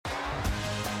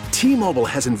T-Mobile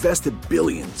has invested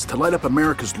billions to light up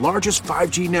America's largest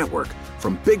 5G network,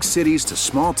 from big cities to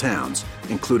small towns,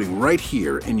 including right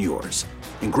here in yours.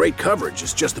 And great coverage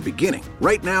is just the beginning.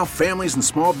 Right now, families and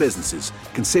small businesses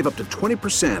can save up to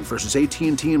 20% versus AT&T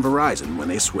and Verizon when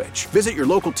they switch. Visit your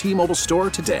local T-Mobile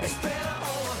store today.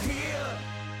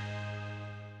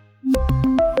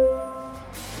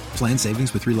 Plan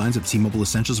savings with 3 lines of T-Mobile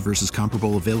Essentials versus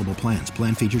comparable available plans.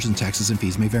 Plan features and taxes and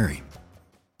fees may vary.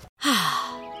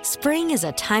 Spring is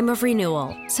a time of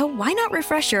renewal, so why not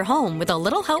refresh your home with a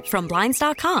little help from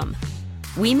Blinds.com?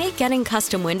 We make getting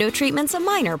custom window treatments a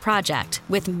minor project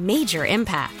with major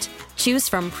impact. Choose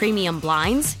from premium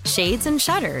blinds, shades, and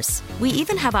shutters. We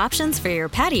even have options for your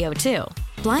patio, too.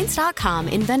 Blinds.com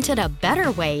invented a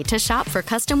better way to shop for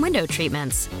custom window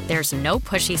treatments. There's no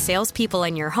pushy salespeople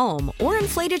in your home or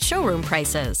inflated showroom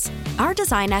prices. Our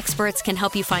design experts can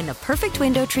help you find the perfect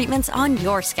window treatments on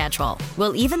your schedule.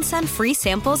 We'll even send free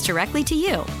samples directly to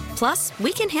you. Plus,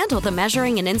 we can handle the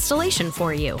measuring and installation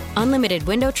for you. Unlimited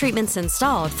window treatments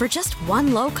installed for just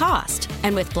one low cost.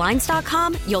 And with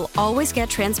Blinds.com, you'll always get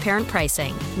transparent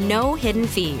pricing. No hidden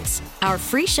fees. Our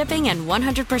free shipping and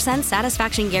 100%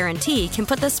 satisfaction guarantee can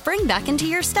put the spring back into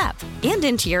your step and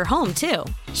into your home, too.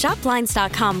 Shop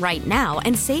Blinds.com right now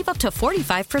and save up to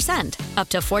 45%. Up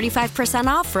to 45%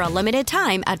 off for a limited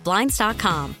time at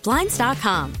Blinds.com.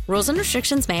 Blinds.com. Rules and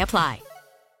restrictions may apply.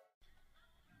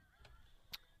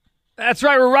 That's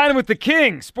right. We're riding with the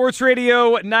King. Sports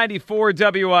Radio 94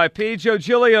 WIP. Joe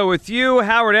Giglio with you.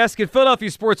 Howard Eskin,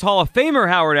 Philadelphia Sports Hall of Famer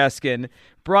Howard Eskin.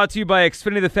 Brought to you by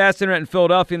Xfinity, the fast internet in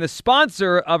Philadelphia, and the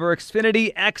sponsor of our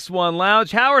Xfinity X1 Lounge.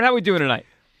 Howard, how are we doing tonight?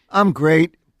 I'm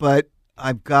great, but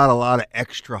I've got a lot of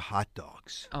extra hot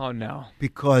dogs. Oh, no.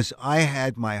 Because I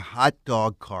had my hot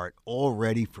dog cart all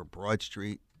ready for Broad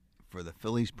Street for the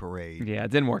Phillies parade. Yeah, it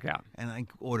didn't work out. And I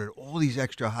ordered all these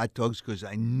extra hot dogs because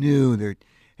I knew that,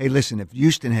 hey, listen, if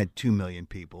Houston had 2 million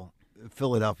people,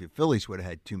 Philadelphia Phillies would have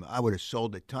had 2 million. I would have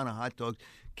sold a ton of hot dogs.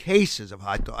 Cases of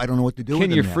hot dogs. I don't know what to do with them.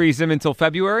 Can you now. freeze them until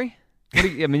February? You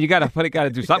you got to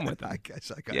do something with them. I guess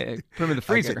I got. Yeah, put them in the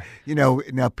freezer.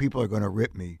 Now people are going to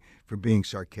rip me for being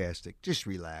sarcastic. Just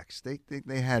relax.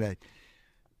 They had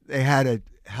a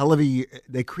hell of a year.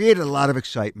 They created a lot of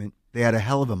excitement. They had a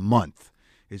hell of a month,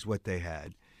 is what they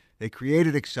had. They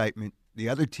created excitement. The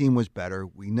other team was better.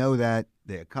 We know that.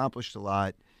 They accomplished a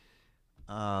lot.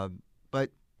 But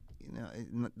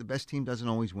the best team doesn't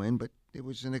always win. But it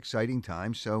was an exciting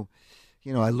time. So,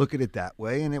 I look at it that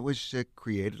way, and it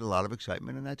created a lot of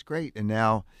excitement, and that's great. And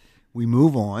now we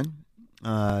move on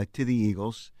to the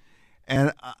Eagles,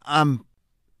 and I'm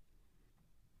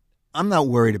not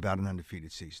worried about an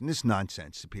undefeated season. This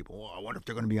nonsense to people. I wonder if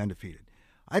they're going to be undefeated.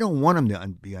 I don't want them to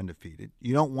be undefeated.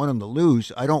 You don't want them to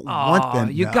lose. I don't want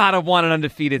them. You got to want an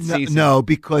undefeated season. No,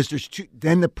 because there's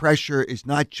then the pressure is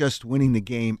not just winning the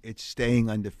game; it's staying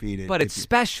undefeated. But it's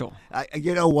special.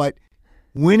 You know what?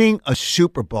 Winning a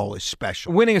Super Bowl is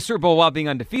special. Winning a Super Bowl while being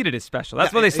undefeated is special.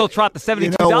 That's why they still trot the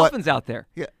 72 Dolphins out there.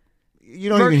 Yeah, you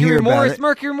don't even hear about it.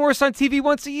 Mercury Morris on TV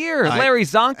once a year. Larry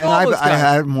Zonk, all those guys. I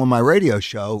had him on my radio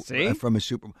show See? From a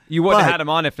Super Bowl. You wouldn't have had him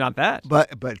on if not that.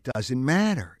 But it doesn't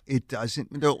matter. It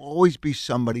doesn't. There'll always be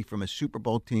somebody from a Super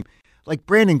Bowl team. Like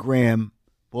Brandon Graham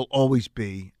will always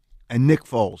be, and Nick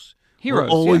Foles heroes,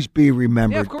 will always be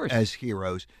remembered of course. as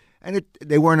heroes. And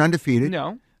they weren't undefeated.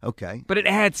 No. Okay. But it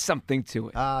adds something to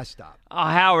it. Stop.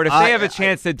 Howard, if they have a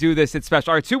chance to do this, it's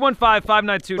special. All right,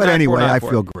 215-592-9494. But anyway, I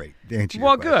feel great.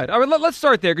 Well, good. All right, let's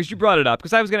start there because you brought it up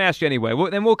because I was going to ask you anyway.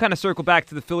 Then we'll kind of circle back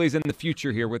to the Phillies in the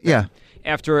future here with them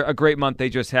after a great month they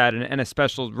just had and a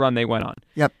special run they went on.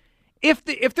 Yep.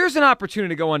 If there's an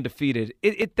opportunity to go undefeated,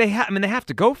 they have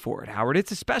to go for it, Howard.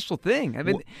 It's a special thing. I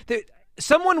mean,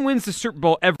 someone wins the Super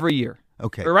Bowl every year.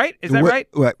 Okay. Right? Is that right?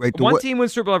 Right. One team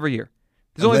wins Super Bowl every year.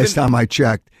 Last time I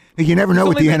checked. You never know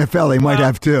with the NFL. They might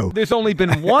have two. There's only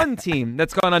been one team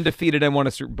that's gone undefeated and won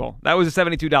a Super Bowl. That was the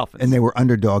 72 Dolphins. And they were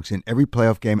underdogs in every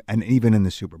playoff game and even in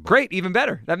the Super Bowl. Great, even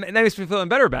better. That makes me feel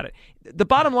better about it. The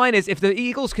bottom line is if the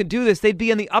Eagles could do this, they'd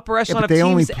be in the upper echelon of teams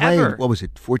only played, ever. What was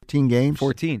it, 14 games?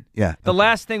 14. Yeah. The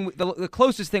last thing, the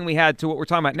closest thing we had to what we're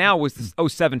talking about now was the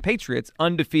 07 Patriots,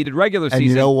 undefeated regular season. And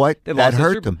you know what? That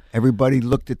hurt them. Everybody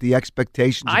looked at the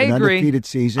expectations of an undefeated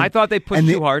season. I thought they pushed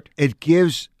too hard. It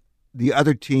gives the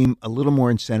other team a little more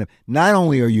incentive. Not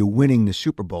only are you winning the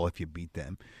Super Bowl if you beat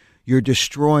them, you're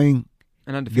destroying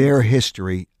their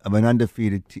history of an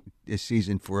undefeated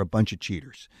season for a bunch of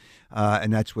cheaters.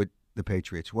 And that's what the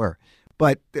Patriots were.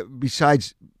 But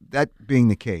besides that being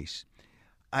the case,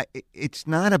 it's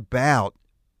not about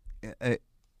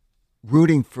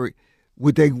rooting for –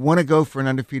 would they want to go for an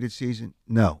undefeated season?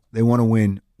 No. They want to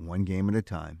win one game at a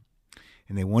time.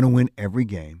 and they want to win every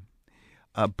game.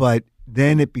 But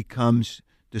then it becomes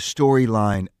the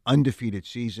storyline, undefeated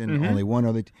season, only one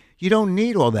other. You don't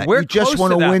need all that. We're you just close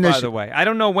want to that, win this. by the way. I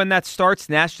don't know when that starts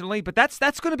nationally, but that's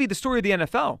going to be the story of the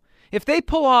NFL. If they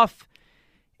pull off,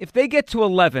 if they get to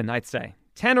 11, I'd say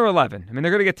 10 or 11. I mean,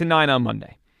 they're going to get to 9 on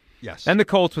Monday. Yes. Then the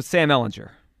Colts with Sam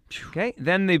Ehlinger. Okay.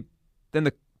 Then the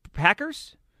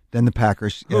Packers. Then the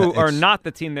Packers, who are not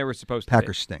the team they were supposed to be.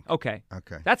 Packers stink. Okay.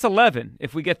 Okay. That's 11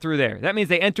 if we get through there. That means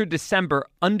they entered December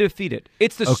undefeated.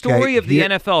 It's the story of the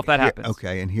NFL if that happens.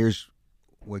 Okay, and here's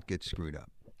what gets screwed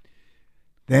up.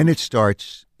 Then it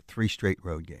starts 3 straight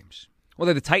road games. Well,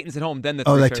 they're the Titans at home, then the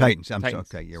Titans. Titans.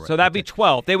 Okay, you're right. So that'd be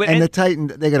 12. They would and the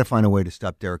Titans, they got to find a way to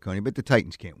stop Derrick Henry, but the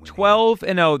Titans can't win.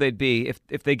 12-0 they'd be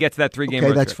if they get to that 3-game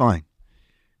road Okay, that's trip. fine.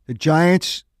 The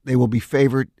Giants, they will be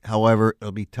favored. However,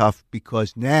 it'll be tough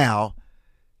because now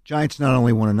Giants not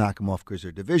only want to knock them off because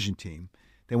they're a division team,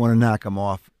 they want to knock them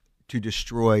off to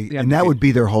destroy, and that would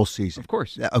be their whole season. Of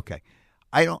course. Okay.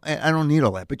 I don't need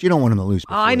all that, but you don't want them to lose.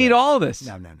 I need all of this.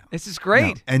 No. This is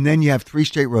great. No. And then you have 3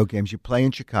 straight road games. You play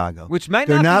in Chicago, which might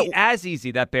not be as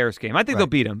easy, that Bears game. I think they'll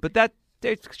beat them, but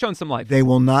they've shown some life. They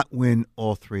will not win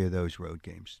all 3 of those road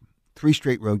games. 3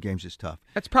 straight road games is tough.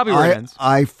 That's probably where it ends.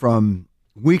 I from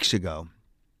weeks ago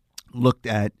looked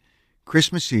at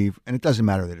Christmas Eve, and it doesn't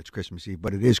matter that it's Christmas Eve,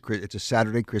 but it's a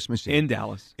Saturday Christmas Eve. In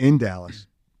Dallas.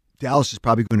 Dallas is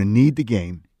probably going to need the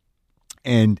game,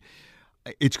 and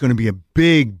it's going to be a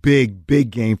big, big, big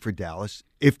game for Dallas.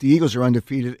 If the Eagles are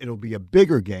undefeated, it'll be a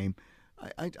bigger game.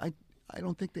 I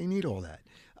don't think they need all that.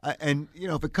 And,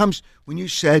 if it comes, when you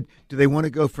said, do they want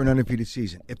to go for an undefeated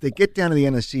season? If they get down to the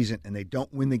end of the season and they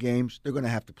don't win the games, they're going to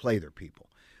have to play their people,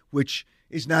 which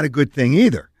is not a good thing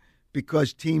either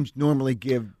because teams normally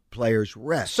give players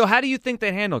rest. So how do you think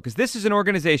they handle it? Because this is an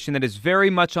organization that is very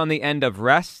much on the end of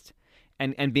rest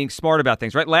and being smart about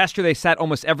things, right? Last year they sat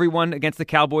almost everyone against the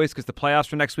Cowboys because the playoffs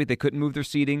for next week, they couldn't move their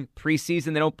seating.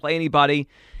 Preseason, they don't play anybody.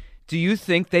 Do you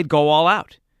think they'd go all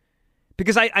out?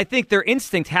 Because I think their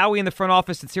instinct, Howie in the front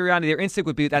office and Sirianni, their instinct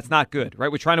would be that's not good,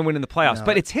 right? We're trying to win in the playoffs. No,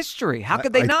 but it's history. How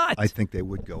could they not? I think they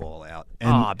would go all out.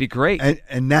 It'd be great.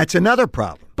 And that's another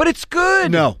problem. But it's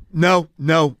good. No.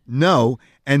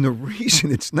 And the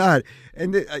reason it's not,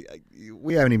 and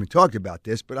we haven't even talked about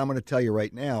this, but I'm going to tell you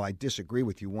right now, I disagree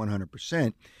with you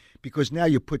 100% because now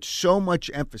you put so much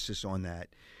emphasis on that.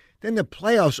 Then the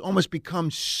playoffs almost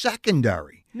become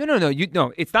secondary. No,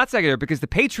 it's not secondary because the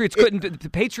Patriots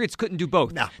couldn't do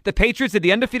both. No. The Patriots did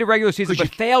the undefeated regular season but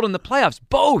failed in the playoffs.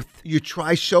 Both. You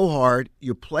try so hard,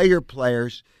 you play your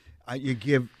players, you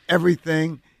give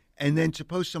everything, and then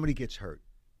suppose somebody gets hurt.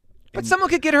 But someone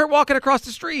could get hurt walking across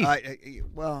the street.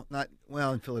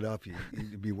 In Philadelphia,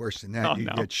 it'd be worse than that.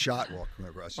 You'd get shot walking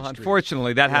across the street.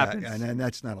 Unfortunately, that happens. And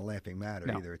that's not a laughing matter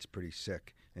either. It's pretty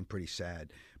sick and pretty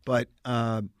sad. But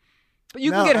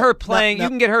you can get hurt playing. You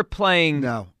can get hurt playing.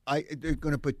 No, they're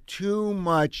going to put too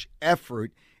much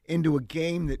effort into a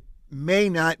game that may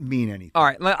not mean anything. All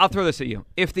right, I'll throw this at you.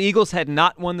 If the Eagles had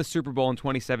not won the Super Bowl in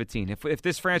 2017, if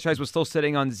this franchise was still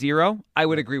sitting on 0, I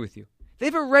would agree with you.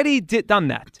 They've already done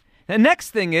that. The next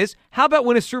thing is, how about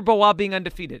win a Super Bowl while being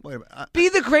undefeated? Be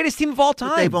the greatest team of all time.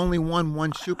 But they've only won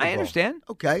 1 Super Bowl. I understand.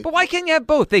 Okay. But why can't you have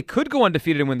both? They could go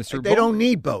undefeated and win the Super Bowl. They don't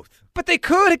need both. But they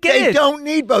could. They don't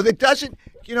need both. It doesn't,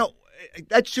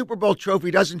 that Super Bowl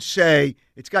trophy doesn't say,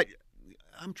 it's got,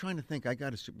 I'm trying to think, I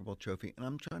got a Super Bowl trophy, and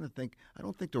I'm trying to think, I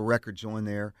don't think the record's on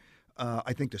there.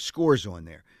 I think the score's on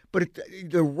there. But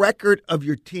the record of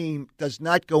your team does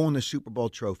not go on the Super Bowl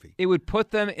trophy. It would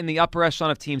put them in the upper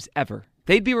echelon of teams ever.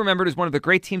 They'd be remembered as one of the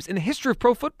great teams in the history of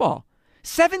pro football.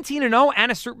 17-0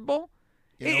 and a Super Bowl?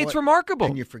 It's remarkable.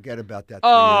 And you forget about that.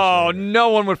 No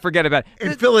one would forget about it.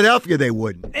 In Philadelphia, they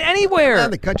wouldn't. Anywhere.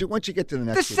 Around the country, once you get to the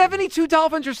next The 72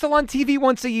 Dolphins are still on TV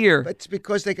once a year. That's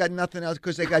because they got nothing else,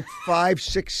 because they got 5,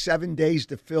 6, 7 days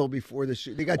to fill before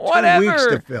the – they got 2 weeks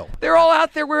to fill. They're all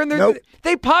out there wearing their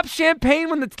They pop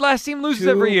champagne when the last team loses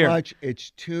every year.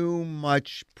 It's too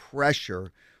much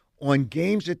pressure on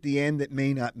games at the end that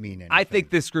may not mean anything. I think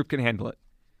this group can handle it.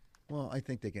 Well, I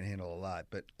think they can handle a lot,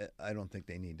 but I don't think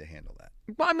they need to handle that.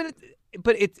 Well, I mean,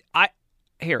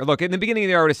 look, in the beginning of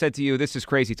the year, I would have said to you, this is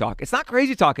crazy talk. It's not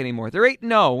crazy talk anymore. They're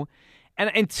 8-0,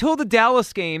 and until the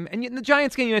Dallas game, and the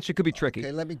Giants game you mentioned could be tricky.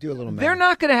 Okay, let me do a little math. They're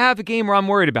not going to have a game where I'm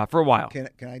worried about for a while. Can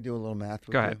I do a little math with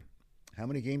you? Go ahead. How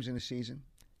many games in a season?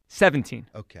 17.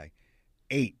 Okay.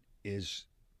 8 is,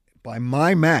 by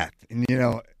my math, and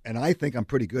I think I'm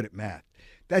pretty good at math,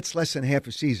 that's less than half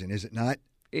a season, is it not?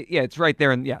 It's right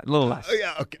there, and a little less.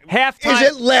 Okay. Halftime. Is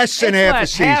it less than half a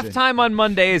season? Halftime on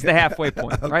Monday is the halfway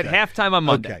point, right? Halftime on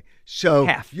Monday. Okay, so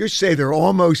half. You say they're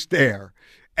almost there,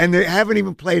 And they haven't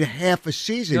even played half a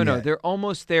season No, yet. they're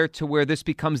almost there to where this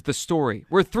becomes the story.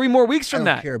 We're 3 more weeks from I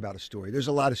that. don't care about a story. There's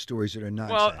a lot of stories that are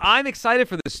nonsense. Well, I'm excited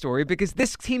for this story because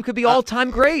this team could be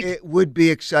all-time great. It would be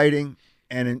exciting,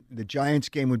 and the Giants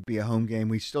game would be a home game.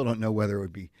 We still don't know whether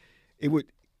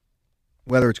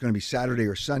whether it's going to be Saturday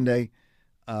or Sunday.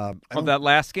 Of that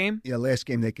last game? Yeah, last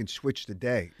game they can switch the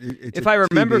day. If I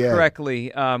remember TBA.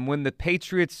 correctly, when the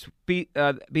Patriots beat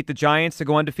the Giants to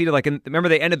go undefeated, remember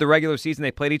they ended the regular season,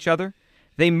 they played each other?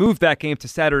 They moved that game to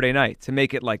Saturday night to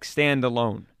make it like stand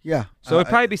alone. Yeah. So it'd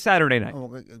probably be Saturday night.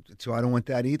 So I don't want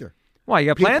that either. Why, you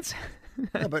got plans?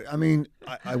 Yeah, but I mean,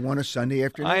 I want a Sunday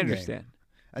afternoon I game. understand.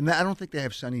 And I don't think they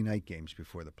have Sunday night games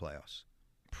before the playoffs.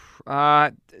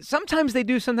 Sometimes they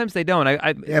do, sometimes they don't.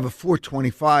 They have a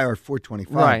 4:25 or 4:25.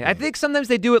 Right. game. I think sometimes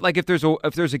they do it like if there's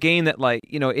a game that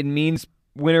it means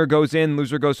winner goes in,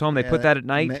 loser goes home. They put that at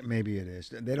night. Maybe it is.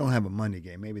 They don't have a Monday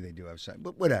game. Maybe they do have Sunday.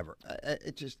 But whatever.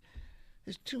 It just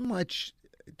there's too much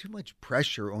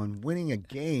pressure on winning a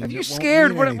game. If you're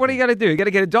scared, what do you got to do? You got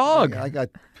to get a dog. I got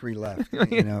 3 left.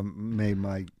 May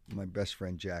my best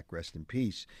friend Jack rest in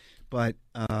peace. But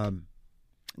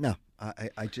no,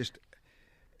 I just.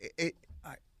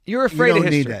 You're afraid of don't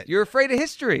need history. that. You're afraid of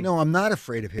history. No, I'm not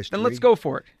afraid of history. Then let's go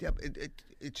for it. Yeah,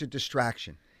 it's a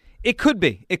distraction. It could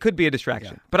be. It could be a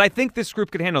distraction. Yeah. But I think this group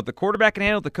can handle it. The quarterback can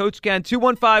handle it. The coach can.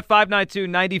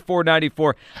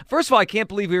 215-592-9494. First of all, I can't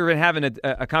believe we were having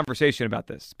a conversation about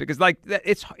this because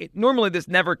normally this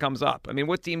never comes up. I mean,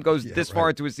 what team goes this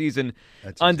far into a season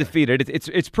undefeated?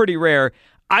 Exactly. It's pretty rare.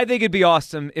 I think it'd be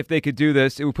awesome if they could do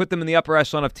this. It would put them in the upper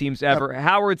echelon of teams ever. Yep.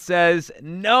 Howard says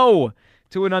no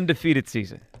to an undefeated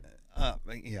season.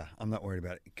 Yeah, I'm not worried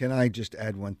about it. Can I just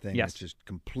add one thing? Yes. That's just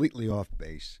completely off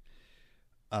base.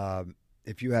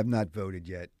 If you have not voted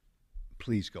yet,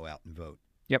 please go out and vote.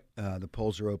 Yep. The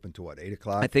polls are open to what, 8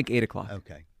 o'clock? I think 8 o'clock.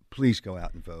 Okay. Please go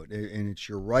out and vote. And it's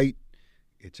your right,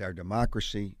 it's our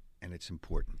democracy, and it's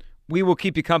important. We will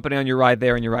keep you company on your ride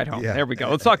there and your ride home. Yeah. There we go.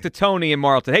 Let's talk to Tony in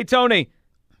Marlton. Hey, Tony.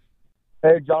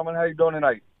 Hey, gentlemen. How you doing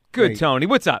tonight? Good, Great. Tony.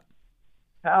 What's up?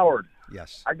 Howard.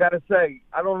 Yes. I got to say,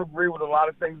 I don't agree with a lot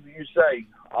of things that you say.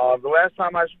 The last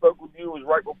time I spoke with you was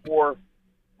right before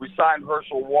we signed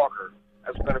Herschel Walker.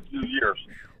 That's been a few years.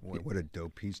 What a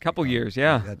dope piece. Couple years,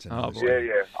 yeah. That's Oh, another boy. story.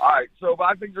 Yeah. All right. So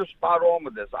I think you're spot on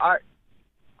with this. I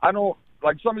don't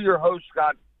like some of your hosts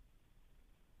got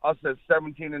us at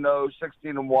 17-0,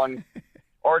 16-1,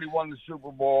 already won the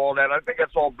Super Bowl. That I think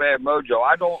that's all bad mojo.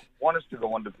 I don't want us to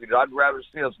go undefeated. I'd rather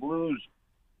see us lose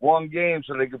one game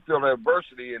so they can feel the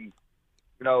adversity and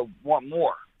want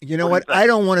more. You know what? I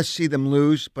don't want to see them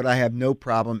lose, but I have no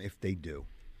problem if they do.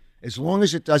 As long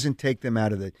as it doesn't take them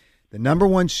out of the number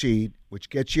 1 seed, which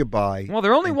gets you by. Well,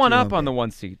 they're only and one 2 up on game. the 1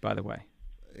 seed, by the way.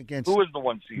 Against, Who is the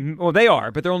 1 seed? Well, they are,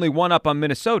 but they're only one up on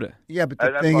Minnesota. Yeah, but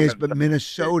the That's thing what is, I'm but saying.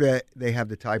 Minnesota, they have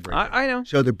the tiebreaker. I know.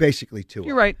 So they're basically 2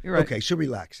 You're up. right. You're right. Okay, so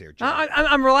relax there, John.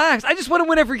 I'm relaxed. I just want to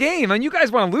win every game, and you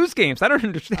guys want to lose games. I don't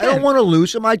understand. I don't want to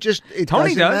lose them. It Tony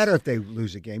doesn't does. matter if they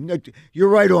lose a game. No, you're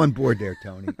right on board there,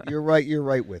 Tony. You're right. You're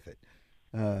right with it.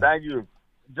 Thank you.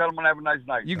 Gentlemen, have a nice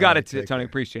night. You got right, it, take Tony. care.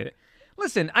 Appreciate it.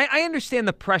 Listen, I understand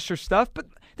the pressure stuff, but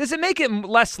does it make it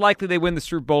less likely they win the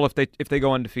Super Bowl if they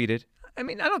go undefeated? I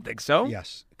mean, I don't think so.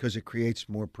 Yes, because it creates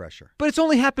more pressure. But it's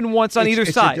only happened once on either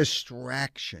side. It's a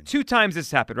distraction. 2 times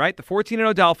this happened, right? The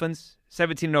 14-0 Dolphins,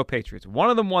 17-0 Patriots. One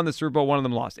of them won the Super Bowl, one of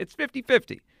them lost. It's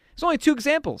 50-50. It's only 2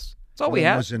 examples. That's all we One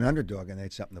have. was an underdog, and they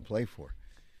had something to play for.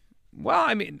 Well,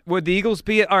 I mean, would the Eagles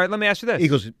be – all right, let me ask you this.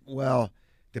 Eagles, well,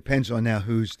 depends on now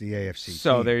who's the AFC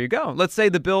So team. there you go. Let's say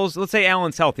the Bills – let's say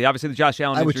Allen's healthy. Obviously, the Josh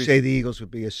Allen I would injuries say the Eagles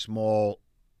would be a small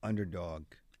underdog.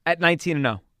 at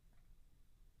 19-0.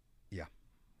 Yeah.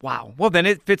 Wow. Well, then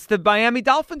it fits the Miami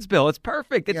Dolphins bill. It's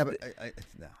perfect. It's, Yeah, but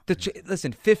no.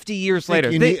 listen, 50 years Think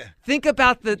later. you need- Think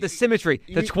about the symmetry.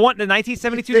 The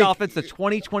 1972 you think- Dolphins, the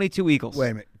 2022 Eagles.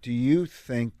 Wait a minute. Do you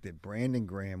think that Brandon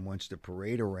Graham wants to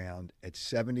parade around at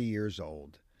 70 years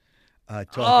old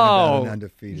talking about an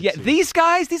undefeated yeah. season? These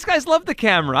guys love the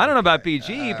camera. I don't know about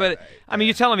BG, but I mean,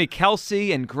 you're telling me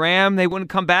Kelsey and Graham, they wouldn't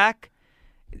come back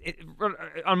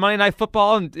on Monday Night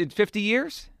Football in 50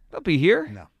 years? They'll be here.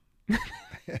 No.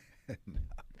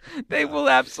 They will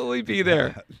absolutely be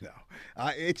there. No.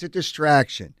 It's a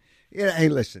distraction. Yeah. Hey,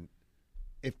 listen.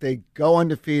 If they go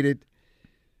undefeated,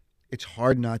 it's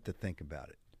hard not to think about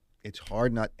it. It's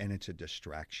hard not, and it's a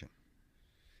distraction.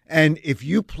 And if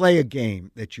you play a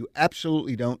game that you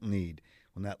absolutely don't need,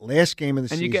 on that last game of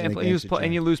the And you season get against the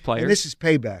and you Giants, lose players. and this is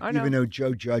payback, I know. even though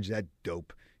Joe Judge, that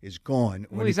dope, is gone.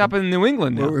 Well, he's up in New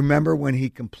England now. Remember when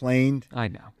he complained I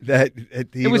know. that the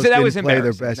Eagles That was didn't play their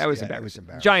embarrassing. best? That was Yeah, embarrassing. it was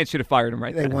embarrassing. Giants should have fired him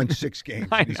right They then. won 6 games,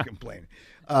 I and he's know. complaining.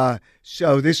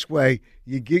 So this way,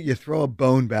 you throw a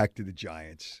bone back to the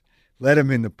Giants, let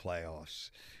them in the playoffs.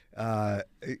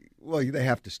 Well, they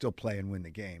have to still play and win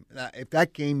the game. If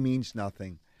that game means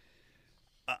nothing,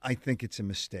 I think it's a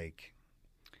mistake.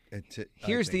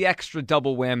 Here's the extra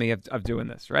double whammy of doing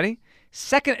this. Ready?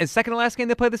 Second to last game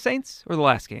they play the Saints, or the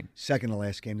last game? Second to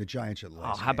last game. The Giants are the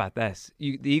last game. How about this?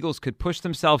 The Eagles could push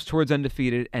themselves towards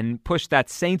undefeated and push that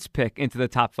Saints pick into the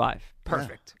top 5.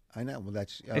 Perfect. Yeah, I know. Well,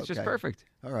 it's just perfect.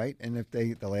 All right. And if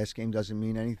the last game doesn't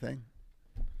mean anything?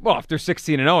 Well, if they're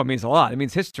 16-0, it means a lot. It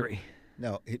means history.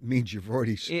 No, it means you've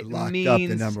already locked up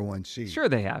the number 1 seed. Sure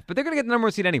they have, but they're going to get the number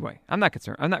 1 seed anyway. I'm not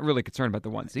concerned. I'm not really concerned about the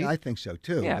 1 seed. I think so,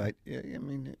 too. Yeah. But, I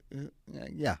mean,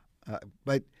 yeah.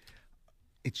 But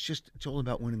it's all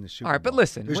about winning the Super Bowl. All right, but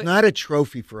listen. There's not a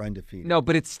trophy for undefeated. No,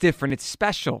 but it's different. It's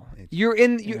special. You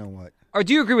know what? Or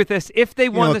do you agree with this? If they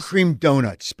won this cream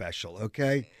donut special,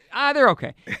 okay? They're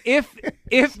okay.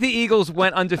 If the Eagles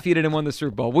went undefeated and won the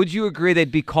Super Bowl, would you agree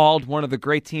they'd be called one of the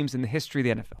great teams in the history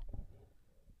of the NFL?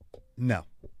 No.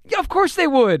 Yeah, of course they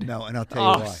would. No, and I'll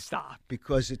tell you why. Stop.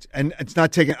 Because it's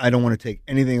not taking. I don't want to take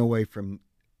anything away from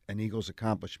an Eagles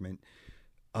accomplishment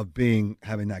of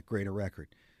having that great a record.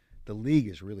 The league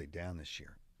is really down this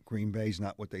year. Green Bay's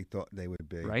not what they thought they would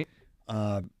be. Right.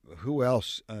 Who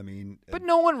else? I mean, but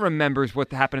no one remembers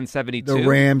what happened in '72. The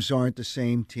Rams aren't the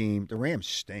same team. The Rams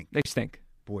stink. They stink.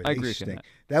 Boy, I they agree stink. with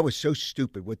That was so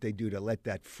stupid what they do to let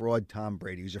that fraud Tom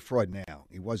Brady, who's a fraud now,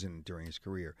 he wasn't during his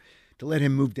career, to let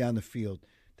him move down the field.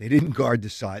 They didn't guard the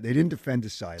side. They didn't defend the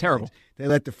side. Terrible. They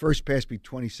let the first pass be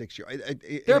 26 yards.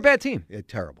 They're a bad team.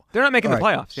 Terrible. They're not making the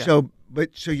playoffs. Yeah.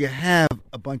 So you have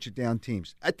a bunch of down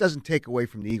teams. That doesn't take away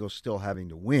from the Eagles still having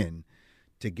to win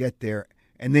to get there.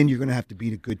 And then you're going to have to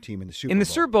beat a good team in the Super Bowl. In the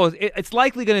Super Bowl, it's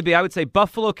likely going to be, I would say,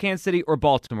 Buffalo, Kansas City, or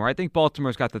Baltimore. I think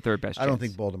Baltimore's got the third best chance. I don't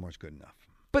think Baltimore's good enough.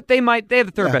 But they have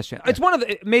the third best chance. It's one of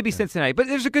the, maybe Cincinnati, but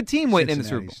there's a good team waiting in the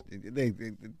Super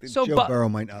Bowl. Joe Burrow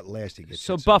might not last.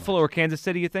 So Buffalo or Kansas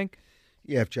City, you think?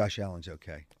 Yeah, if Josh Allen's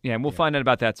okay. Yeah, and we'll find out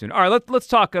about that soon. All right, let's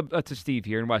talk to Steve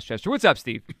here in Westchester. What's up,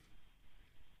 Steve?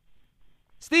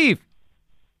 Steve.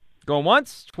 Going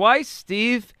once, twice.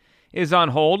 Steve is on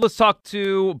hold. Let's talk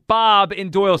to Bob in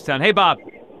Doylestown. Hey, Bob.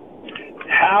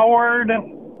 Howard,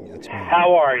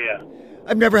 how are you?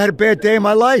 I've never had a bad day in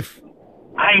my life.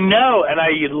 I know, and I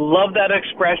love that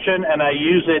expression, and I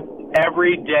use it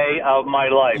every day of my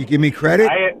life. You give me credit?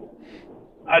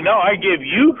 I know, I give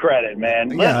you credit, man.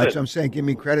 Yeah, Listen. that's what I'm saying. Give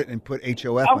me credit and put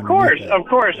HOF Of course, that. of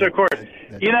course.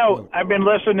 You know, I've been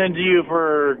listening to you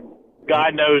for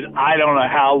God knows I don't know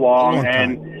how long,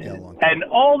 and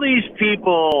all these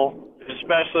people,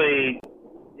 especially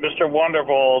Mr.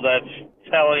 Wonderful, that's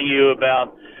telling you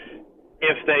about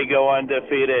if they go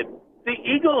undefeated. The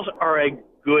Eagles are a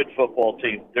good football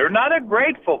team. They're not a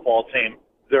great football team.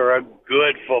 They're a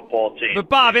good football team. But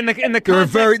Bob, in the context, they're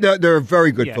a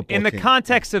very good football team. In the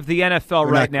context of the NFL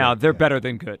right now, they're better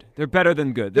than good. They're better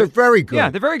than good. They're very good.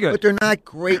 Yeah, they're very good. But they're not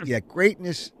great yet.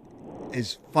 Greatness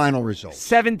is final result.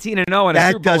 17-0 in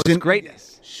a Super Bowl is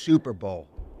greatness. Super Bowl.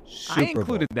 I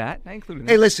included that.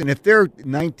 Hey, listen, if they're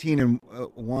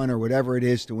 19-1 or whatever it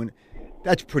is to win,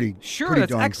 that's pretty. Sure, pretty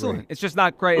that's darn excellent. Great. It's just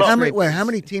not great. How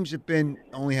many teams have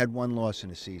only had one loss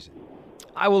in a season?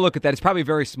 I will look at that. It's probably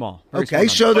very small. Okay,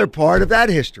 so they're part of that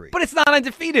history. But it's not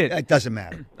undefeated. It doesn't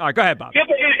matter. All right, go ahead, Bob. Yeah,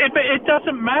 but it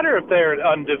doesn't matter if they're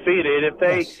undefeated. If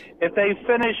they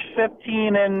finish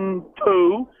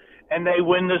 15-2 and they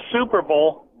win the Super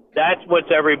Bowl, that's what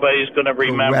everybody's going to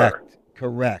remember.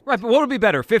 Correct. Right, but what would be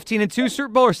better, 15-2 Super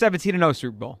Bowl or 17-0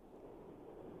 Super Bowl?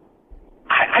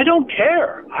 I don't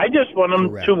care. I just want them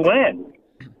to win.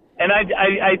 And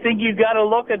I think you've got to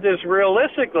look at this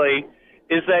realistically,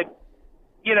 is that,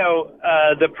 you know,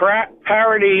 the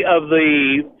parity of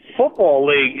the football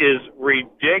league is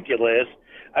ridiculous.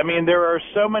 I mean, there are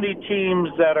so many teams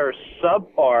that are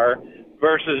subpar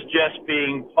versus just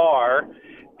being par.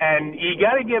 And you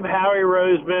got to give Howie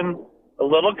Roseman a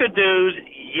little kudos.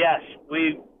 Yes,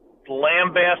 we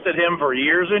lambasted him for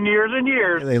years and years and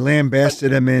years. Yeah, they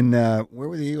lambasted him in where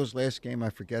were the Eagles last game? I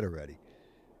forget already.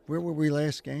 Where were we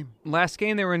last game? Last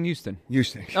game they were in Houston.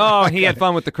 Houston. Oh, he had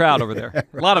fun with the crowd over there.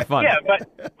 A lot of fun. Yeah,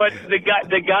 but the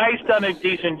guy's done a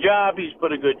decent job. He's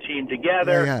put a good team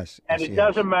together. Yeah, he has. And it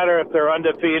doesn't matter if they're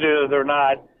undefeated or they're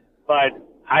not. But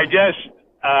I just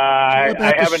I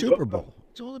haven't. Super Bowl.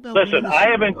 It's all about. Listen, I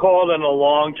haven't called in a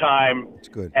long time. It's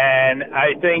good. And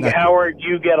I think, Howard,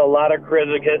 you get a lot of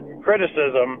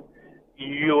criticism.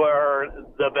 You are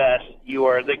the best. You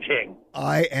are the king.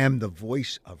 I am the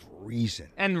voice of reason.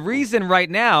 And reason right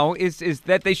now is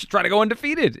that they should try to go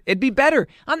undefeated. It'd be better.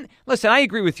 Listen, I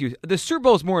agree with you. The Super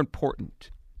Bowl is more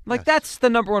important. Like, that's the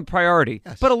number one priority.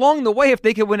 Yes. But along the way, if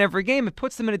they can win every game, it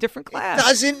puts them in a different class. It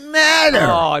doesn't matter.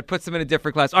 Oh, it puts them in a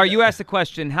different class. All right, you asked the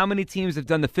question, how many teams have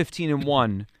done the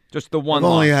 15-1? Just the one I've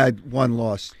loss. only had one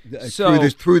loss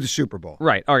through the Super Bowl.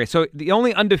 Right. Okay, so the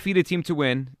only undefeated team to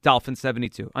win, Dolphins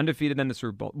 72. Undefeated in the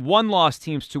Super Bowl. One loss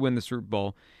teams to win the Super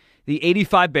Bowl. The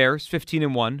 85 Bears,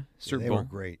 15-1 Super Bowl. They were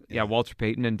great. Yeah, Walter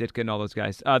Payton and Ditka and all those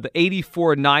guys. The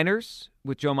 84 Niners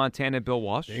with Joe Montana and Bill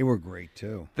Walsh. They were great,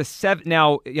 too.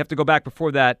 Now, you have to go back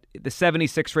before that. The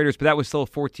 76 Raiders, but that was still a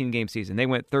 14-game season. They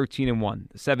went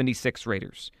 13-1, the 76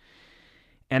 Raiders.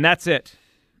 And that's it.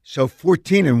 So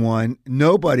 14-1,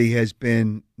 nobody has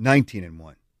been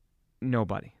 19-1.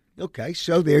 Nobody. Okay,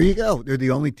 so there you go. They're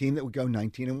the only team that would go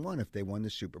 19-1 if they won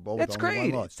the Super Bowl. That's with only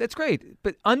great. One loss. That's great.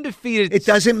 But undefeated. It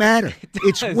doesn't matter.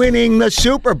 It's winning the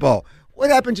Super Bowl.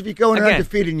 What happens if you go in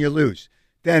undefeated and you lose?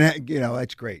 Then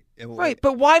that's great. Right,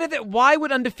 but why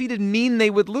would undefeated mean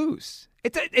they would lose?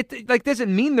 It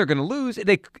doesn't mean they're going to lose.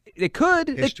 They could.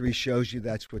 History shows you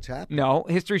that's what's happening. No,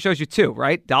 history shows you two,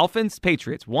 right? Dolphins,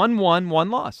 Patriots, 1-1, one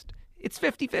lost. It's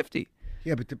 50-50.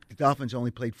 Yeah, but the Dolphins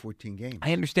only played 14 games.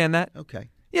 I understand that. Okay.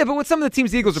 Yeah, but with some of the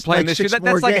teams the Eagles are playing this year,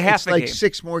 that's like a half a game. It's like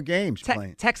 6 more games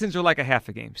playing. Texans are like a half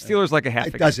a game. Steelers like a half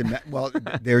a game. It doesn't matter. Well,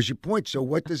 there's your point. So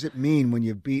what does it mean when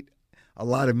you beat a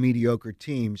lot of mediocre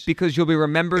teams? Because you'll be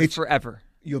remembered forever.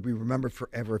 You'll be remembered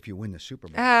forever if you win the Super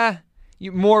Bowl.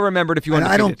 You're more remembered if you win.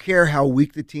 And I don't care how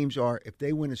weak the teams are. If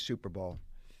they win a Super Bowl,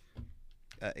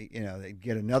 they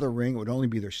get another ring. It would only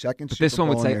be their second Super Bowl. This one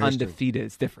would say undefeated.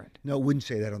 It's different. No, it wouldn't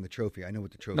say that on the trophy. I know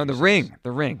what the trophy No, the says.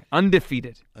 ring.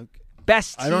 Undefeated. Okay.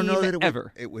 Best team I don't know that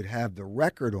ever. It would have the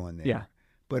record on there. Yeah.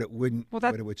 But it wouldn't.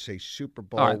 But it would say Super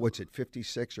Bowl. Right. What's it,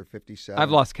 56 or 57? I've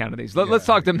lost count of these. Let's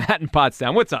talk to Matt in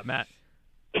Pottstown. What's up, Matt?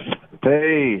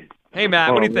 Hey. Hey,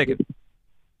 Matt. What are you thinking?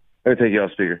 Let me take you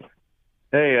off speaker.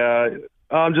 Hey,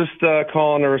 I'm just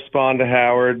calling to respond to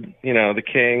Howard, the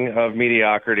king of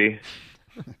mediocrity.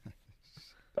 You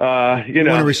want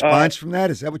a response from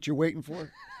that? Is that what you're waiting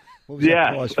for? What was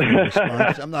that pause for a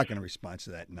response? I'm not going to respond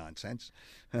to that nonsense.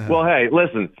 Well, hey,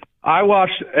 listen. I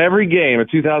watched every game of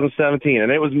 2017,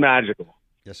 and it was magical.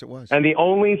 Yes, it was. And the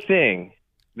only thing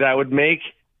that would make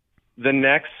the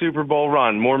next Super Bowl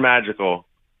run more magical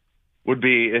would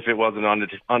be if it was an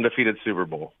undefeated Super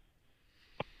Bowl.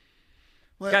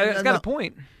 Well, It's got a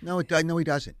point. No, he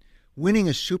doesn't. Winning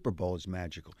a Super Bowl is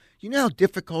magical. You know how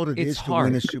difficult it is to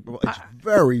win a Super Bowl? It's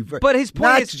very, very. But his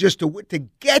point is just to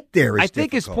get there is I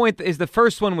think difficult. his point is the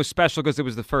first one was special because it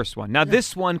was the first one. Now,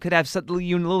 this one could have some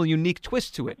little unique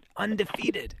twist to it.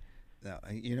 Undefeated. Now,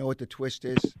 you know what the twist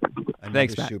is? Another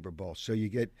Thanks, Matt. Super Bowl. So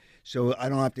I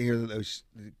don't have to hear those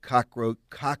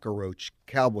cockroach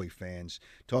Cowboy fans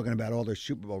talking about all their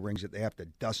Super Bowl rings that they have to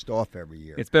dust off every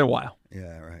year. It's been a while.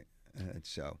 Yeah, right.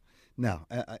 No,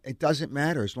 it doesn't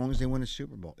matter as long as they win a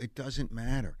Super Bowl. It doesn't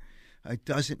matter. It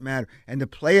doesn't matter. And to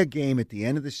play a game at the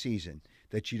end of the season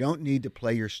that you don't need to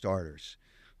play your starters,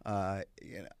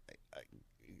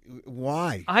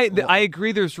 why? I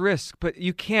agree there's risk, but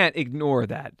you can't ignore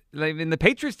that. I mean, the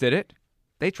Patriots did it.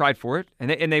 They tried for it,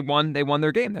 and they won. They won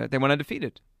their game. They went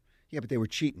undefeated. Yeah, but they were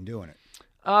cheating doing it.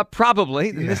 Probably.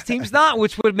 And this team's not,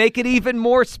 which would make it even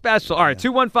more special. All right,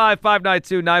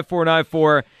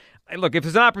 215-592-9494. Look, if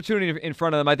there's an opportunity in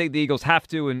front of them, I think the Eagles have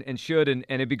to and should, and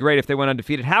it'd be great if they went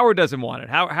undefeated. Howard doesn't want it.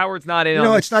 Howard's not in on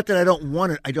No, this. it's not that I don't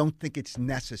want it. I don't think it's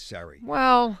necessary.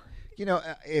 Well,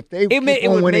 if they keep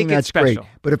on winning, that's great.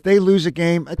 But if they lose a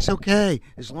game, that's okay,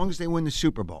 as long as they win the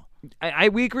Super Bowl.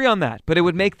 We agree on that, but it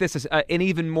would make this an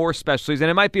even more special season.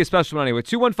 It might be a special one anyway.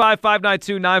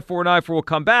 215-592-9494. We'll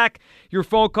come back. Your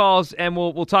phone calls, and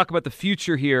we'll talk about the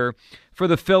future here for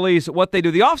the Phillies, what they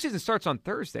do. The offseason starts on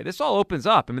Thursday. This all opens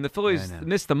up. I mean, the Phillies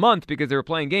missed the month because they were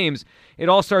playing games. It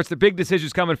all starts. The big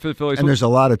decisions coming for the Phillies. And there's a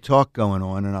lot of talk going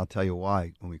on, and I'll tell you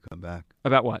why when we come back.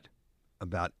 About what?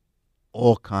 About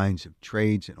all kinds of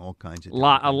trades and all kinds of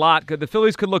a lot. The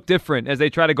Phillies could look different as they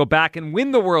try to go back and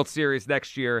win the World Series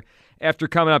next year after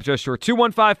coming up just short.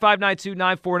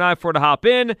 215-592-9494 to hop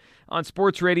in on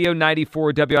Sports Radio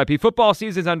 94 WIP. Football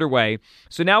season's underway,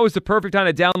 so now is the perfect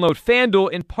time to download FanDuel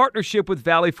in partnership with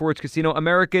Valley Forge Casino,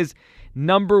 America's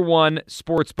 #1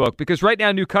 sports book. Because right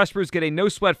now, new customers get a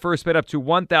no-sweat first bet up to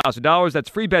 $1,000. That's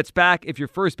free bets back if your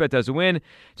first bet doesn't win.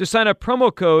 Just sign up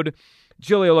promo code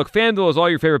Giglio. Look, FanDuel is all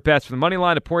your favorite bets, from the money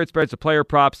line to point spreads to player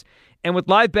props. And with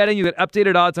live betting, you get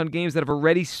updated odds on games that have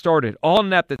already started, all in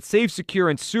an app that's safe, secure,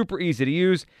 and super easy to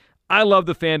use. I love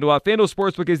the FanDuel app. FanDuel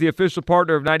Sportsbook is the official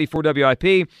partner of 94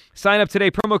 WIP. Sign up today,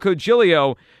 promo code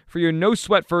Giglio, for your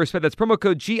no-sweat first bet. That's promo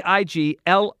code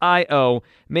GIGLIO.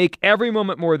 Make every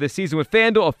moment more this season with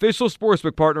FanDuel, official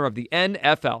sportsbook partner of the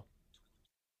NFL.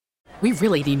 We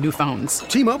really need new phones.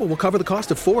 T-Mobile will cover the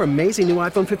cost of 4 amazing new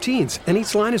iPhone 15s, and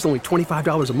each line is only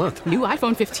 $25 a month. New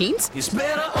iPhone 15s? It's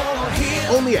better over here.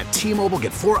 Only at T-Mobile,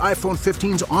 get 4 iPhone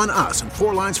 15s on us and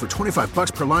 4 lines for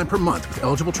 $25 per line per month with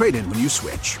eligible trade-in when you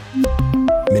switch.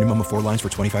 Minimum of 4 lines for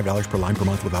 $25 per line per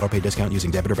month with autopay discount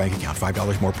using debit or bank account.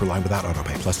 $5 more per line without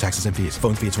autopay, plus taxes and fees.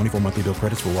 Phone fee at 24 monthly bill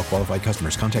credits for well-qualified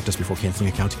customers. Contact us before canceling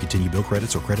account to continue bill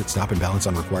credits or credit stop and balance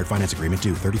on required finance agreement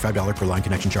due. $35 per line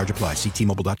connection charge applies. See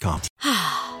T-Mobile.com.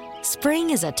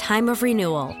 Spring is a time of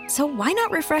renewal, so why not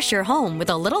refresh your home with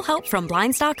a little help from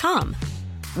Blinds.com?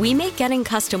 We make getting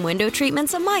custom window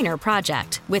treatments a minor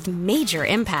project with major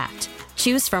impact.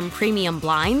 Choose from premium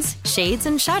blinds, shades,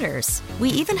 and shutters. We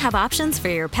even have options for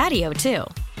your patio, too.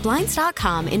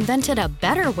 Blinds.com invented a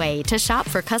better way to shop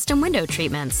for custom window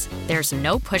treatments. There's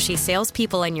no pushy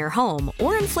salespeople in your home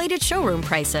or inflated showroom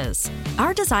prices.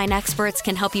 Our design experts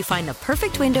can help you find the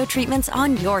perfect window treatments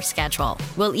on your schedule.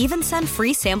 We'll even send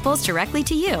free samples directly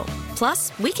to you.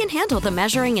 Plus, we can handle the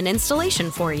measuring and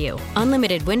installation for you.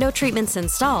 Unlimited window treatments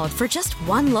installed for just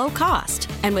one low cost.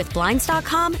 And with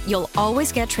Blinds.com, you'll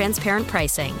always get transparent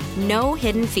pricing. No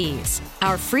hidden fees.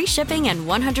 Our free shipping and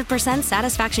 100%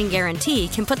 satisfaction guarantee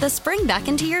can put the spring back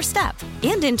into your step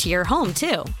and into your home,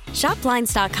 too. Shop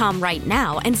Blinds.com right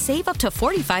now and save up to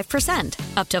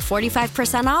 45%. Up to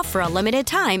 45% off for a limited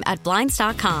time at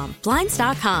Blinds.com.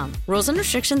 Blinds.com. Rules and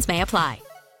restrictions may apply.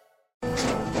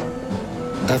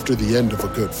 After the end of a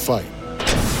good fight,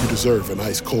 you deserve an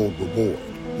ice-cold reward.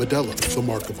 Modelo is the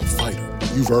mark of a fighter.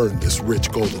 You've earned this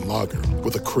rich golden lager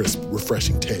with a crisp,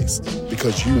 refreshing taste.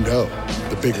 Because you know,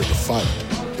 the bigger the fight,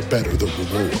 the better the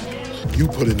reward. You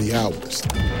put in the hours,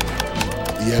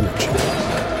 the energy,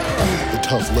 the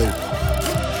tough labor.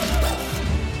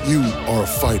 You are a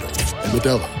fighter, and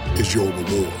Modelo is your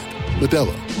reward.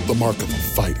 Modelo, the mark of a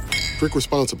fighter. Drink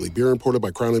responsibly. Beer imported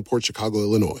by Crown Imports, Chicago,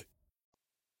 Illinois.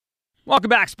 Welcome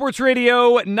back. Sports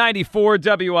Radio 94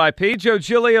 WIP. Joe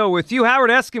Giglio with you.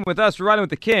 Howard Eskin with us. We're riding with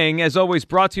the King. As always,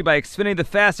 brought to you by Xfinity, the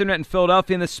fast internet in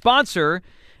Philadelphia, and the sponsor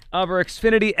of our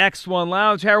Xfinity X1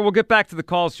 Lounge. Howard, we'll get back to the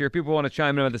calls here. People want to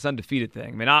chime in on this undefeated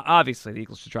thing. I mean, obviously, the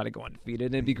Eagles should try to go undefeated,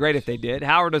 and it'd be great if they did.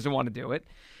 Howard doesn't want to do it.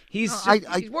 He's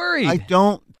worried. I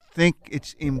don't think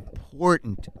it's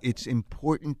important. It's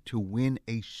important to win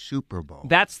a Super Bowl.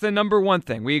 That's the number one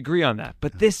thing. We agree on that.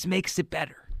 But this makes it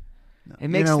better. It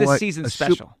makes this season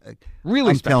special.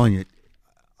 Really special. I'm telling you,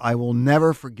 I will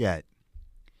never forget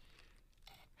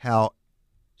how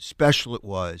special it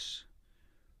was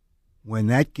when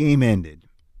that game ended.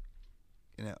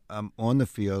 You know, I'm on the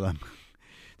field.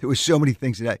 There were so many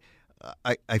things that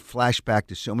I flash back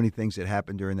to so many things that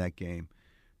happened during that game.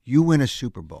 You win a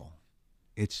Super Bowl,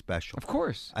 it's special. Of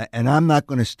course. And I'm not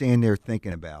going to stand there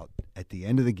thinking about, at the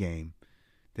end of the game,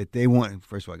 that they want.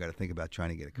 First of all, I got to think about trying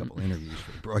to get a couple interviews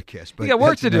for the broadcast. But you got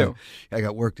work to do. I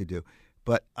got work to do.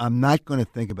 But I'm not going to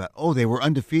think about, they were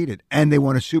undefeated and they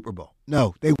won a Super Bowl.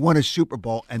 No, they won a Super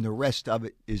Bowl and the rest of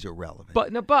it is irrelevant.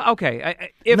 But okay,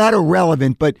 not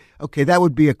irrelevant, but okay, that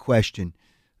would be a question.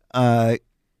 If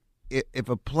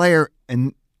a player,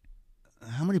 and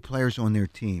how many players on their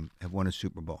team have won a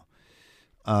Super Bowl?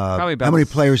 Probably about how many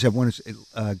players have won?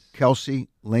 Kelsey,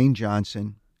 Lane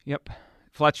Johnson. Yep,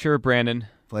 Fletcher, Brandon.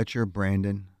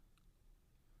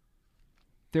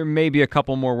 There may be a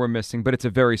couple more we're missing, but it's a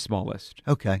very small list.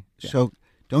 Okay. Yeah. So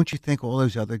don't you think all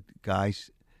those other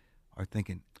guys are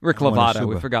thinking? Rick Lovato.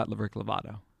 We forgot Rick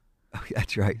Lovato. Oh,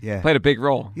 that's right, yeah. Played a big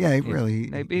role. Yeah,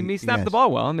 he snapped the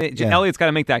ball well. I mean, Elliott's got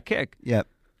to make that kick. Yeah.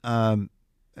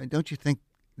 Don't you think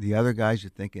the other guys are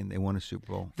thinking they won a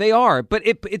Super Bowl? They are, but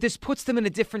it just puts them in a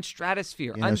different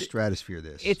stratosphere. Stratosphere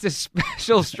this. It's a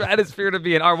special stratosphere to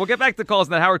be in. All right, we'll get back to calls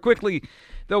now, Howard, quickly.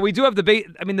 Though we do have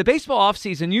the baseball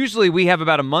offseason, usually we have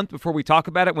about a month before we talk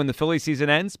about it when the Philly season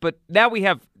ends, but now we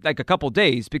have like a couple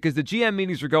days because the GM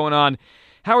meetings are going on.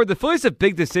 Howard, the Phillies have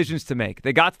big decisions to make.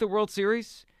 They got to the World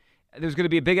Series. There's going to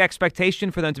be a big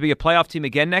expectation for them to be a playoff team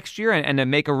again next year and to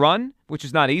make a run, which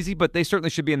is not easy, but they certainly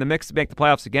should be in the mix to make the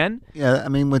playoffs again. Yeah, I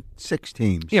mean, with 6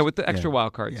 teams. Yeah, with the extra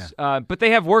wild cards. Yeah. But they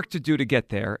have work to do to get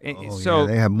there.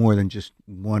 They have more than just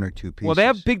 1 or 2 pieces. Well, they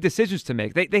have big decisions to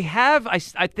make. They have,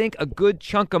 I think, a good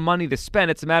chunk of money to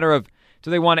spend. It's a matter of, do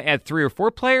they want to add 3 or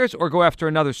 4 players or go after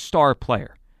another star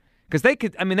player? Because they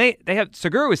could, they have,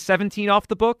 Segura is 17 off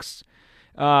the books.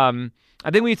 I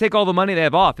think when you take all the money they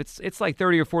have off, it's like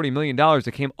 $30 or $40 million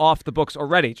that came off the books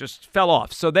already, just fell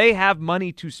off. So they have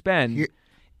money to spend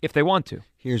if they want to.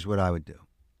 Here's what I would do.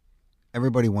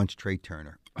 Everybody wants Trey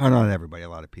Turner. Oh, not everybody, a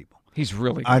lot of people. He's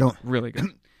really good. Really good.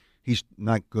 He's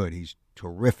not good. He's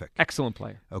terrific. Excellent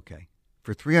player. Okay.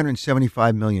 for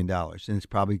 $375 million, and it's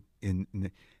probably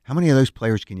how many of those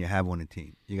players can you have on a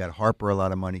team? You got Harper, a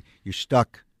lot of money. You're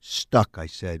stuck, I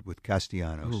said, with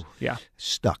Castellanos. Ooh, yeah.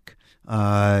 Stuck.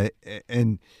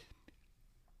 And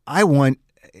I want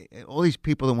all these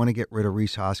people that want to get rid of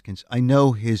Rhys Hoskins. I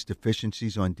know his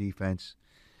deficiencies on defense.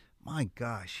 My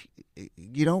gosh,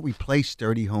 you don't replace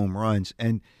 30 home runs.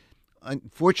 And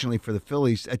unfortunately for the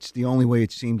Phillies, that's the only way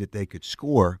it seemed that they could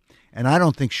score. And I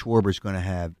don't think Schwarber's going to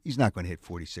have – he's not going to hit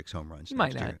 46 home runs. He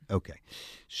might not. Year. Okay.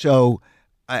 So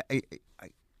I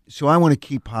want to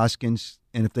keep Hoskins,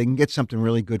 and if they can get something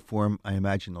really good for him, I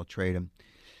imagine they'll trade him.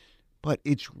 But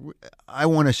I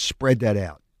want to spread that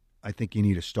out. I think you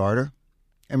need a starter.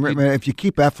 And if you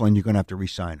keep Eflin, you're going to have to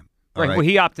re-sign him. Right. Well,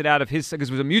 he opted out of his because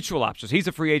it was a mutual option. So he's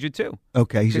a free agent too.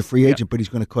 Okay, he's a free agent, but he's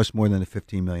going to cost more than the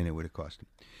 $15 million it would have cost him.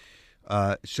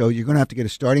 So you're going to have to get a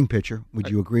starting pitcher. Would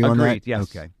you agree on that? Agreed, yes.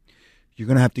 Okay. You're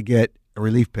going to have to get a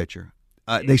relief pitcher.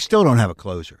 They still don't have a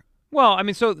closer. Well, I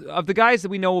mean, so of the guys that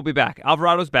we know will be back,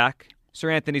 Alvarado's back. Sir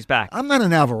Anthony's back. I'm not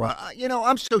an Alvarado.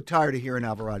 I'm so tired of hearing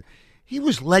Alvarado. He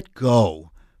was let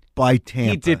go by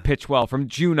Tampa. He did pitch well from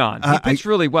June on. He pitched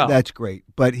really well. That's great.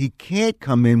 But he can't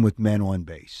come in with men on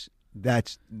base.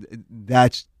 That's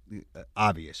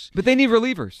obvious. But they need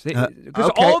relievers.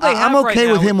 Okay. All they have I'm okay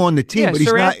right with now, him on the team, but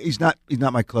he's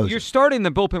not my closer. You're starting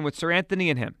the bullpen with Sir Anthony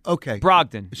and him. Okay.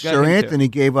 Brogdon. Sir Anthony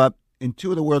gave up in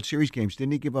 2 of the World Series games.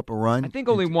 Didn't he give up a run? I think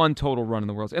only one total run in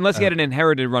the World Series, unless he had an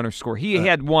inherited runner score. He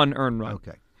had one earned run.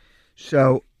 Okay.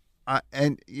 So,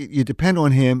 and you depend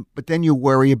on him, but then you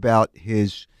worry about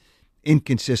his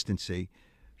inconsistency.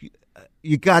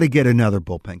 You got to get another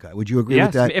bullpen guy. Would you agree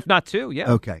with that? If not 2,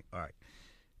 yeah. Okay, all right.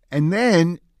 And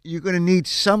then you're going to need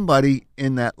somebody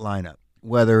in that lineup,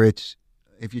 whether it's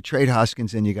if you trade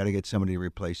Hoskins, then you got to get somebody to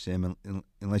replace him,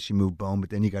 unless you move Bohm,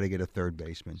 but then you got to get a third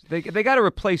baseman. They got to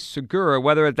replace Segura,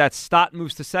 whether that Stott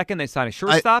moves to second, they sign a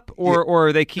shortstop,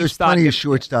 or they keep Stott. There's plenty of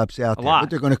shortstops out there,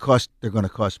 but they're going to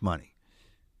cost money.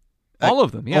 All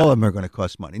of them, yeah. All of them are going to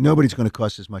cost money. Nobody's going to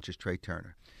cost as much as Trey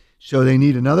Turner. So they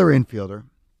need another infielder.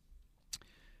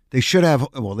 They should have,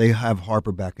 they have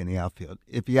Harper back in the outfield.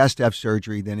 If he has to have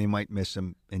surgery, then they might miss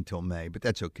him until May, but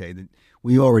that's okay.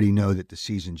 We already know that the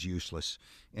season's useless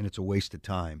and it's a waste of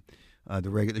time.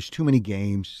 There's too many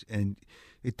games, and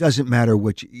it doesn't matter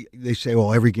they say,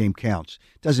 every game counts.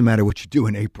 It doesn't matter what you do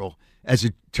in April. As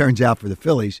it turns out for the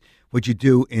Phillies, what you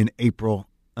do in April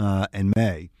and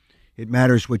May. It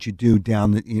matters what you do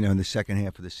down in the second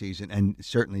half of the season, and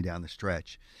certainly down the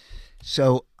stretch.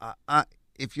 So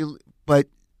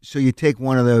So you take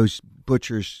one of those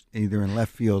butchers either in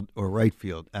left field or right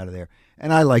field out of there.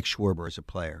 And I like Schwarber as a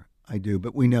player. I do,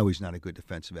 but we know he's not a good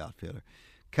defensive outfielder.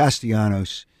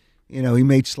 Castellanos, he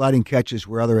made sliding catches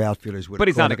where other outfielders would have. But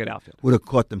he's not a good outfielder. Would have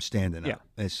caught them standing up.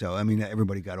 Yeah. And so,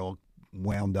 everybody got all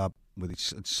wound up with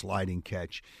a sliding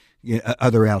catch.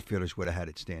 Other outfielders would have had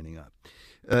it standing up.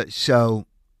 So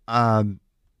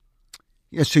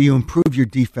you improve your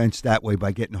defense that way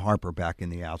by getting Harper back in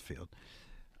the outfield.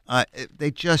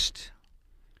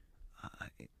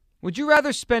 Would you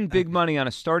rather spend big money on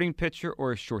a starting pitcher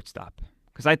or a shortstop?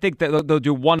 Because I think that they'll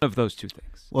do one of those two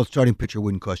things. Well, a starting pitcher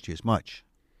wouldn't cost you as much.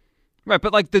 Right,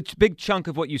 but like the big chunk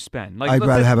of what you spend. I'd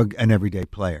rather have an everyday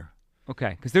player.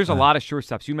 Okay, because there's a lot of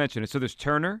shortstops. You mentioned it. So there's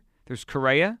Turner, there's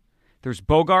Correa, there's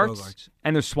Bogarts,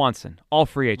 and there's Swanson. All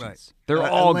free agents. Right. They're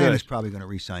all Atlanta's good. Probably going to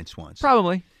re-sign Swanson.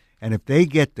 Probably. And if they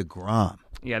get DeGrom.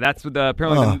 Yeah, that's what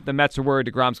apparently the Mets are worried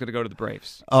DeGrom's going to go to the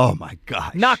Braves. Oh, my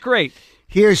gosh. Not great.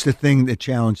 Here's the thing that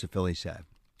challenge the Phillies have.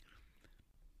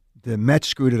 The Mets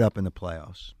screwed it up in the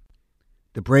playoffs.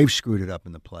 The Braves screwed it up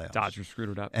in the playoffs. Dodgers screwed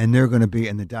it up. And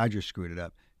the Dodgers screwed it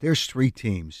up. There's 3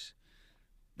 teams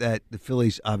that the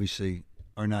Phillies obviously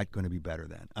are not going to be better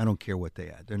than. I don't care what they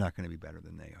add. They're not going to be better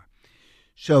than they are.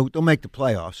 So they'll make the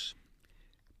playoffs.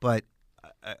 But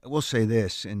I will say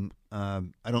this, and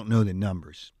I don't know the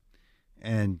numbers.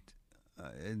 And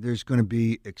there's going to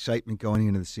be excitement going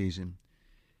into the season.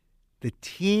 The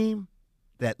team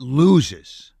that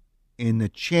loses in the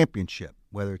championship,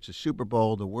 whether it's a Super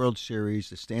Bowl, the World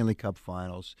Series, the Stanley Cup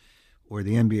Finals, or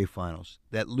the NBA Finals,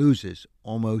 that loses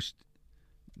almost,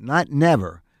 not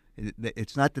never,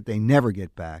 it's not that they never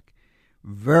get back,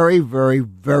 very, very,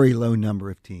 very low number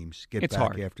of teams get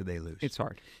back after they lose. It's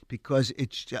hard. Because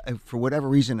it's, for whatever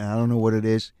reason, and I don't know what it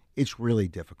is, it's really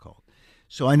difficult.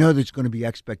 So I know there's going to be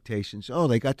expectations.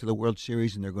 They got to the World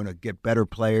Series and they're going to get better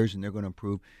players and they're going to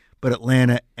improve. But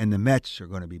Atlanta and the Mets are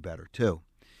going to be better too.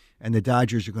 And the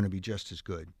Dodgers are going to be just as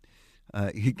good.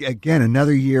 Again,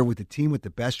 another year with the team with the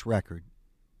best record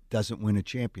doesn't win a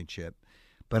championship.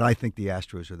 But I think the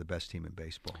Astros are the best team in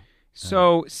baseball.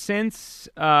 So since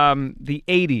the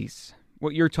 80s,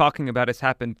 What you're talking about has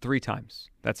happened 3 times.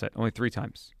 That's it. Only 3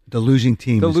 times. The losing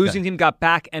team. The losing team got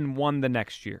back and won the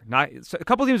next year. So a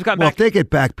couple teams got back. Well, if they get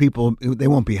back, people, they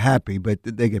won't be happy, but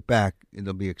they get back,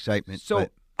 there'll be excitement. So,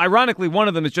 ironically, one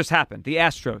of them has just happened. The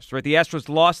Astros, right? The Astros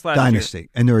lost last year. Dynasty,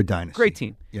 and they're a dynasty. Great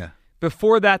team. Yeah.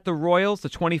 Before that, the Royals, the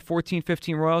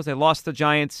 2014-15 Royals, they lost the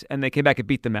Giants, and they came back and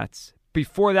beat the Mets.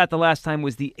 Before that, the last time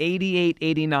was the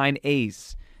 88-89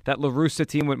 A's. That La Russa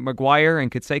team with McGuire and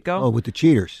Canseco. Oh, with the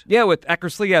cheaters. Yeah, with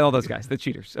Eckersley. Yeah, all those guys, the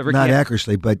cheaters. Not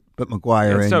Eckersley, but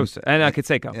McGuire and Sosa and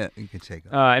Canseco. Yeah, and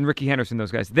Canseco. And Ricky Henderson,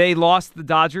 those guys. They lost the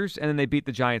Dodgers, and then they beat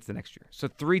the Giants the next year. So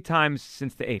 3 times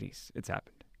since the 80s it's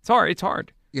happened. It's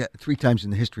hard. Yeah, 3 times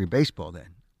in the history of baseball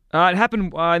then. It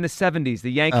happened in the 70s.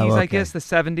 The Yankees, I guess, the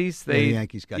 70s. The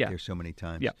Yankees got there so many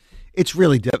times. Yeah. It's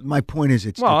really my point is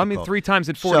it's difficult. I mean, 3 times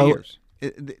in 40 years.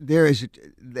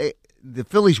 The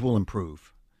Phillies will improve.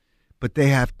 But they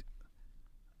have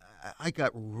I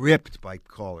got ripped by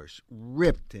callers,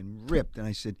 ripped. And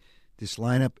I said, this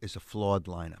lineup is a flawed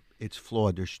lineup. It's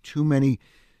flawed. There's too many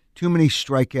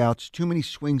strikeouts, too many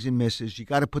swings and misses. You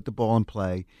got to put the ball in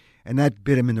play, and that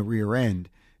bit him in the rear end.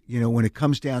 When it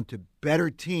comes down to better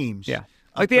teams,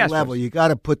 like the Astros. level, you got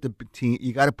to put the team.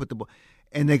 You got to put the ball,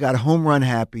 and they got home run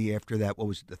happy after that. What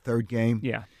was it, the 3rd game?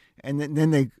 Yeah, and then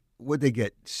they. Would they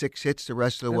get 6 hits the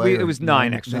rest of the way? It was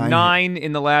 9, actually. 9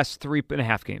 in the last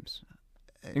 3.5 games,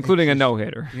 including a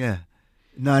no-hitter. Yeah.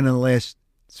 9 in the last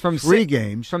 3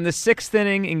 games. From the 6th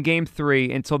inning in Game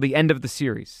 3 until the end of the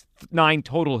series. 9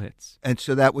 total hits. And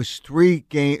so that was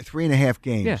 3.5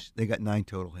 games. Yeah. They got 9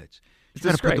 total hits. It's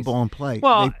got to put the ball in play.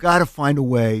 Well, they've got to find a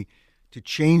way to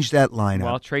change that lineup.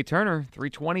 Well, Trey Turner,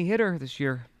 320 hitter this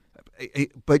year.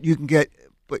 But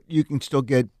you can still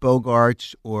get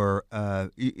Bogarts or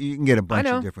you can get a bunch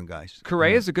of different guys.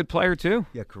 Correa's a good player, too.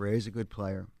 Yeah, Correa's a good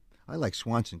player. I like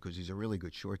Swanson because he's a really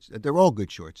good shortstop. They're all good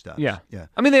shortstops. Yeah. Yeah.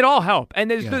 I mean, they'd all help, and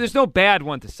there's no bad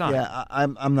one to sign. Yeah,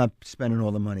 I'm not spending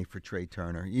all the money for Trey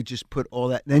Turner. You just put all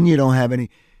that. Then you don't have any.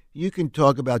 You can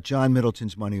talk about John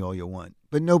Middleton's money all you want,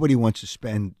 but nobody wants to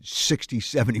spend $60,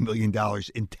 $70 million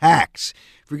in tax.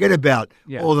 Forget about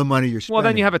all the money you're spending. Well,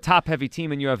 then you have a top-heavy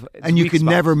team, and you have you could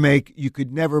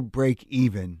never break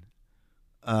even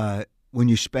when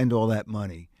you spend all that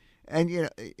money. And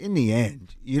in the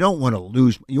end, you don't want to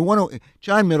lose.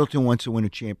 John Middleton wants to win a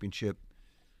championship.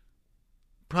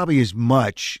 Probably as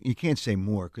much. You can't say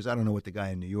more because I don't know what the guy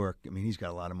in New York. I mean, he's got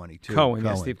a lot of money too.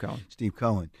 Steve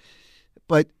Cohen.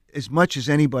 But as much as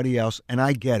anybody else, and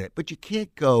I get it, but you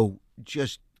can't go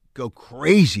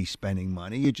crazy spending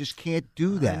money. You just can't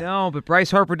do that. I know, but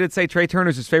Bryce Harper did say Trey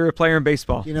Turner's his favorite player in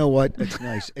baseball. You know what? That's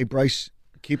nice. Hey, Bryce,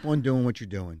 keep on doing what you're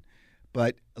doing,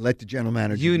 but let the general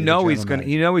manager. He's going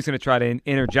to try to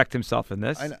interject himself in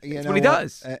this. That's what he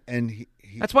does. And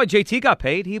that's why JT got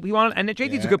paid. He wanted, and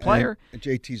JT's a good player.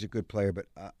 JT's a good player, but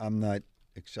I'm not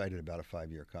excited about a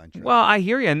 5-year contract. Well, I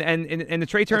hear you, and the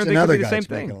Trey Turner thing could be the same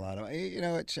thing. Making a lot of,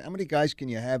 it's how many guys can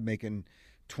you have making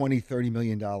 $20-30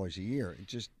 million a year?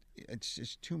 It's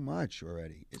just too much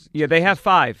already. They have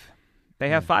 5. They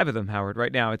have 5 of them, Howard,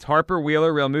 right now. It's Harper,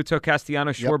 Wheeler, Realmuto,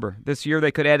 Castellanos, Schwarber. Yep. This year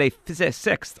they could add a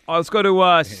 6th. Let's go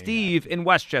to Steve in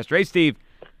Westchester. Hey, Steve.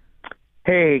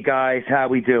 Hey, guys. How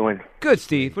we doing? Good,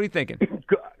 Steve. What are you thinking?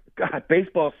 God,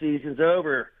 baseball season's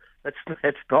over.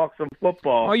 Let's talk some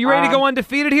football. Are you ready to go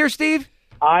undefeated here, Steve?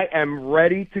 I am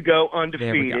ready to go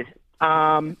undefeated.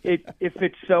 If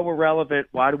it's so irrelevant,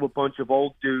 why do a bunch of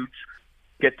old dudes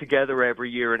get together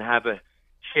every year and have a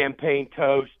champagne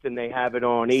toast and they have it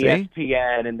on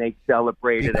ESPN and they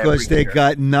celebrate it every year? Because they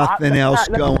got nothing else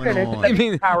going on. You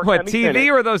mean, what,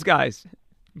 TV or those guys?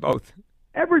 Both.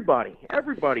 Everybody.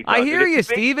 I hear you,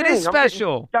 Steve. It is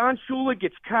special. Don Shula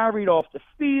gets carried off the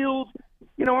field.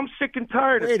 I'm sick and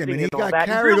tired of Wait a minute. He got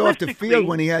carried off the field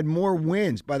when he had more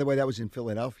wins. By the way, that was in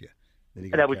Philadelphia.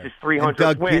 That was his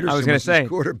 300th win. Peterson I was going to say,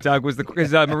 Doug was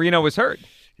because Marino was hurt.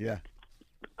 Yeah.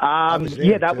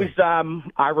 That was.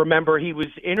 I remember he was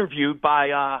interviewed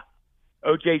by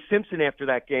O.J. Simpson after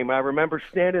that game. I remember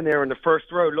standing there in the first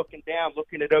row, looking down,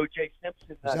 looking at O.J.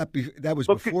 Simpson. That was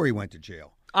before he went to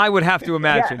jail. I would have to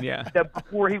imagine, yeah.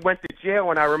 Before he went to jail,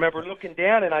 and I remember looking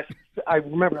down, and I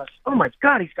remember, oh my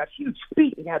God, he's got huge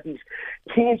feet. He had these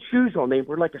tan shoes on. They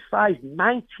were like a size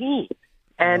 19,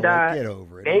 and get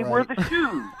over it. They were the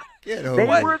shoes. Get over it.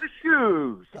 They were the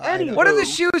shoes. Anywho, what do the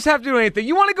shoes have to do with anything?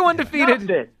 You want to go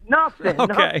undefeated? Nothing.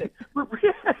 Okay. Nothing.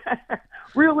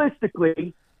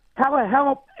 Realistically,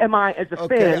 how am I as a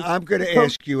fan? Okay, I'm going to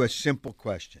ask you a simple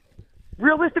question.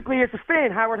 Realistically, as a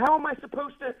fan, Howard, how am I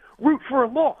supposed to root for a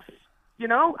loss?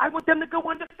 I want them to go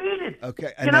undefeated.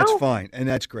 Okay, and that's fine, and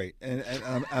that's great, and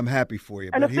I'm happy for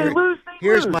you. And if they lose, they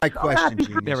Here's lose. my question,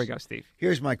 Genius. There we go, Steve.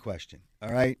 Here's my question. All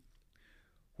right.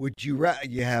 Would you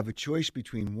you have a choice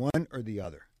between one or the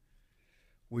other?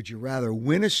 Would you rather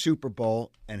win a Super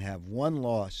Bowl and have one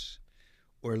loss,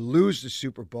 or lose the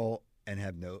Super Bowl and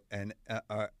have no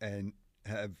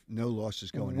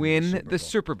losses going? Win the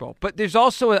Super Bowl, but there's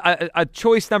also a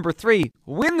choice number 3: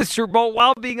 win the Super Bowl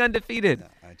while being undefeated. No,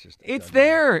 it's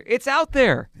there. It's out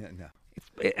there. Yeah, no.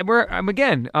 We're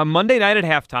again on Monday night at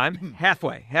halftime.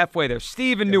 halfway there.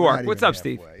 Steve in Newark. What's up,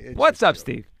 Steve? What's up,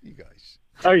 Steve? You guys.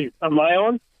 Am I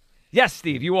on? Yes,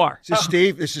 Steve, you are. Is this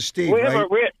Steve? This is Steve, right?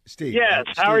 Steve. Steve, Yes.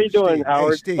 How are you doing, Steve.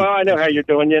 Howard? Hey, Steve. Well, I know how you're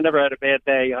doing. You never had a bad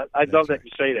day. I love that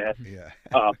you say that. Yeah.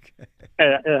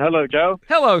 Hello, Joe.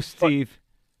 Hello, Steve.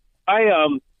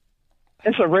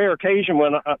 It's a rare occasion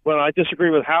when I disagree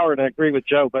with Howard and I agree with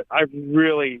Joe, but I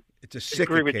really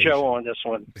agree with Joe on this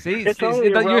one. See,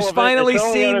 you're finally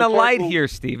seeing the light here,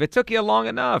 Steve. It took you long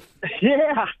enough.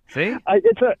 Yeah. See,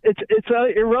 it's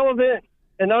irrelevant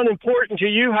and unimportant to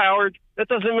you, Howard. That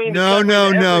doesn't mean no.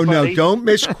 Don't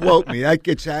misquote me. That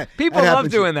gets people love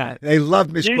doing that. They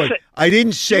love misquoting. I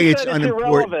didn't say it's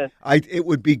unimportant. It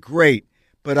would be great,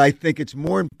 but I think it's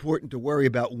more important to worry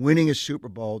about winning a Super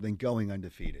Bowl than going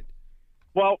undefeated.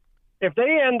 Well, if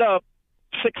they end up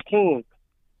 16th,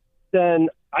 then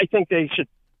I think they should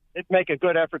make a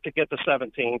good effort to get to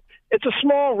 17. It's a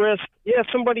small risk. Yeah,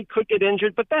 somebody could get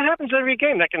injured, but that happens every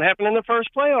game. That can happen in the first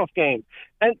playoff game.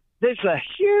 And there's a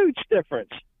huge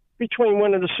difference between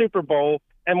winning the Super Bowl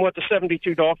and what the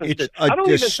 72 Dolphins did. I don't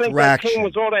even think that team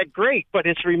was all that great, but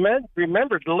it's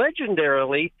remembered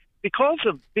legendarily because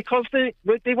they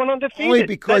went undefeated. Only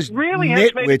because that really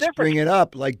has made a difference. Bring it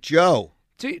up, like Joe.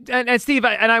 And Steve,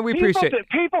 we appreciate it.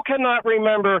 People cannot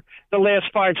remember the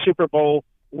last 5 Super Bowl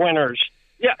winners.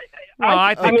 Yeah,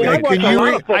 I think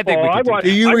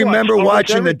do you remember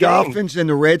watching the Dolphins and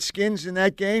the Redskins in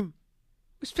that game?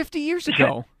 It was 50 years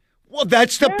ago. Well,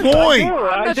 that's the point.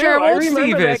 I'm not sure how old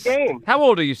Steve is. How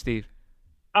old are you, Steve?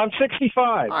 I'm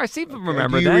 65. All right, Steve,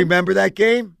 remember that. Do you remember that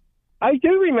game? I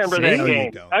do remember that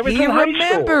game. I was in high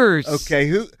school. Okay,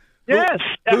 who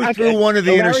Who threw one of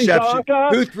the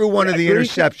interceptions? Who threw one of the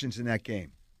interceptions in that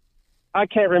game? I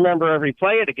can't remember every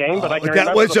play of the game, but I can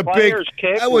remember the players'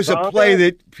 kick. That was a play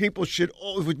that people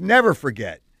would never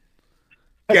forget.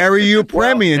 Gary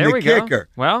Upremian, the kicker.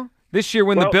 Well, this year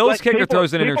when the Bills kicker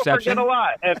throws an interception, people forget a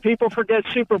lot, and people forget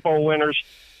Super Bowl winners.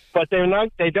 But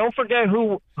they don't forget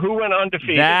who went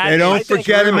undefeated. They don't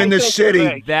forget them in the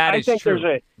city. That is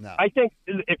true. I think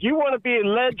if you want to be a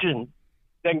legend,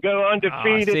 then go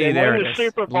undefeated and win the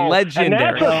Super Bowl. Legendary.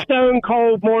 And that's a stone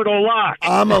cold mortal lock.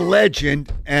 I'm a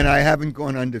legend, and I haven't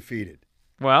gone undefeated.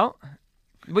 Well,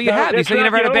 you have. You said you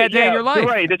never had a bad day in your life. You're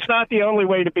right. It's not the only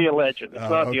way to be a legend. It's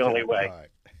not the only way. Right.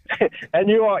 And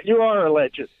you are a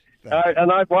legend.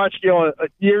 And I've watched you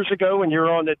years ago when you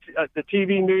were on the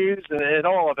TV news and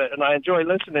all of it, and I enjoy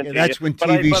listening to you. That's when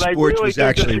TV sports was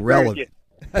actually relevant.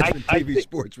 That's when TV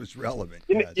sports was relevant.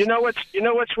 You know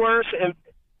what's worse and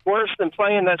worse than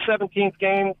playing that 17th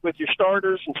game with your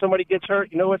starters and somebody gets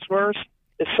hurt. You know what's worse?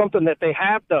 It's something that they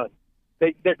have done.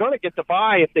 They're going to get the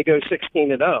bye if they go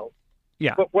 16-0.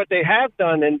 Yeah. But what they have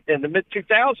done in the mid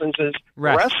 2000s is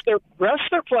rest their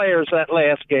players that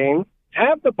last game,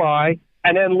 have the bye,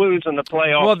 and then lose in the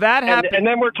playoffs. Well, that happened. And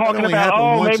then we're talking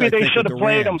about, maybe they should have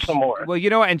played them some more. Well,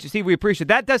 and Steve, we appreciate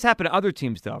that. Does happen to other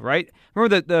teams, though, right?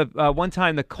 Remember the one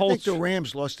time the Colts. I think the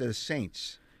Rams lost to the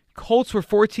Saints. Colts were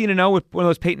 14-0 with one of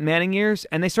those Peyton Manning years,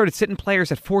 and they started sitting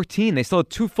players at 14. They still had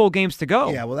 2 full games to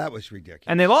go. Yeah, well, that was ridiculous.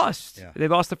 And they lost. Yeah. They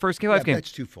lost the first game.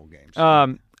 That's 2 full games.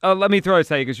 Let me throw this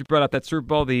at you because you brought up that Super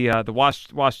Bowl, the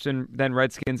Washington then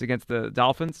Redskins against the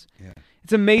Dolphins. Yeah.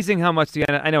 It's amazing how much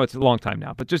I know it's a long time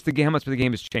now, but just how much the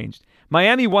game has changed.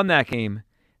 Miami won that game.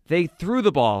 They threw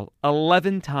the ball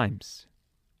 11 times.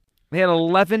 They had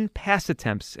 11 pass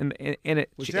attempts in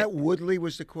it. Was that Woodley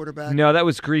was the quarterback? No, that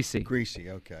was Greasy. Greasy,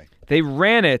 okay. They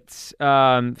ran it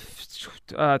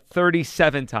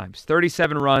 37 times.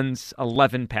 37 runs,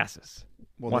 11 passes.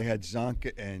 Well, they had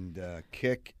Zonka and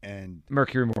Kick and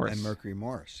Mercury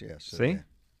Morris. Yeah. So see?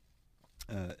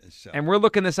 And we're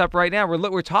looking this up right now.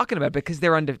 We're talking about it because they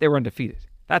were undefeated.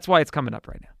 That's why it's coming up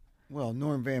right now. Well,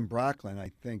 Norm Van Brocklin,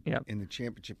 I think, in the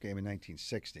championship game in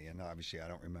 1960, and obviously I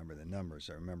don't remember the numbers.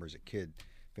 I remember as a kid,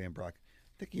 Van Brocklin,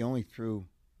 I think he only threw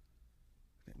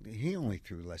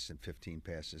less than 15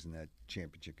 passes in that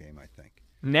championship game, I think.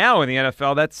 Now in the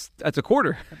NFL, that's a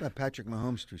quarter. How about Patrick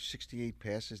Mahomes threw 68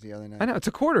 passes the other night? I know, it's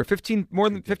a quarter. More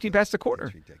than 15 passes a quarter.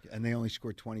 That's ridiculous. And they only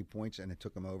scored 20 points, and it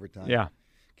took them overtime. Yeah.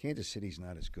 Kansas City's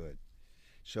not as good.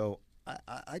 So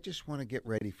I just want to get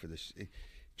ready for this.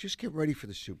 Just get ready for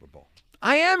the Super Bowl.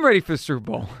 I am ready for the Super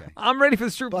Bowl. Okay. I'm ready for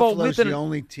the Super Bowl. Buffalo's the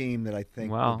only team that I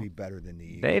think will be better than the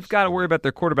Eagles. They've got to worry about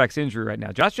their quarterback's injury right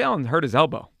now. Josh Allen hurt his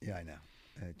elbow. Yeah, I know.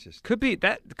 It just could be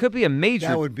a major.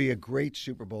 That would be a great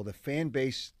Super Bowl. The fan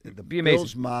base, the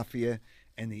Bills Mafia,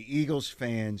 and the Eagles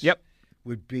fans.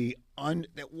 Would be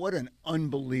what an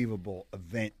unbelievable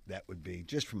event that would be,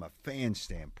 just from a fan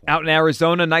standpoint. Out in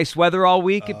Arizona, nice weather all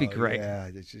week. It'd be great. Yeah,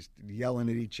 it's just yelling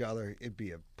at each other. It'd be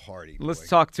a party. Let's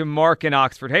talk to Mark in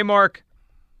Oxford. Hey, Mark.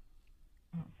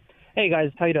 Hey,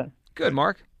 guys. How you doing? Good,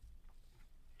 Mark.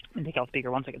 Let me take out speaker.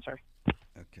 1 second, sorry.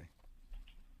 Okay.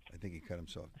 I think he cut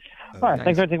himself. All right.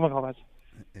 Thanks for taking my call, guys.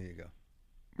 There you go.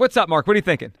 What's up, Mark? What are you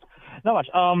thinking? Not much.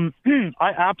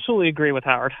 I absolutely agree with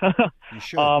Howard. You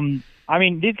should. I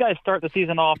mean, these guys start the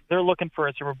season off. They're looking for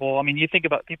a Super Bowl. I mean, you think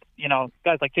about people,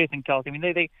 guys like Jason Kelce. I mean,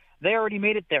 they already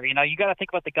made it there. You got to think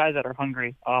about the guys that are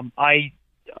hungry.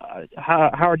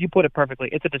 Howard, you put it perfectly.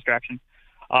 It's a distraction.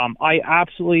 I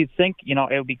absolutely think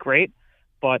it would be great,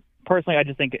 but personally, I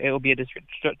just think it would be a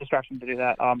distraction to do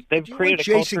that. They've created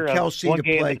a culture of one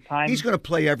game at a time. He's going to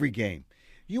play every game.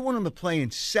 You want him to play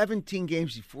in 17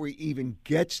 games before he even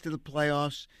gets to the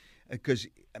playoffs, because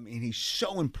he's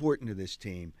so important to this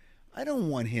team. I don't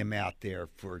want him out there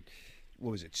for,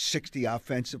 60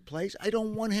 offensive plays? I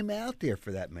don't want him out there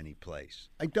for that many plays.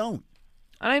 I don't.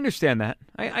 I understand that.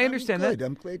 I understand that.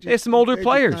 I'm glad they have some older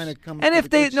players. And if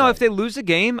they lose a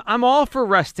game, I'm all for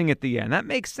resting at the end. That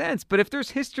makes sense. But if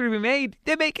there's history to be made,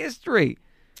 they make history.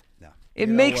 No. It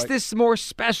makes this more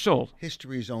special.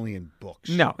 History is only in books.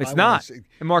 No, it's not.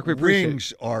 And Mark, we appreciate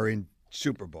rings are in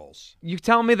Super Bowls. You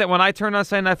tell me that when I turned on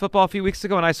Sunday Night Football a few weeks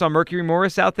ago and I saw Mercury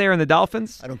Morris out there and the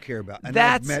Dolphins? I don't care about it.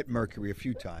 I've met Mercury a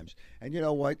few times. And you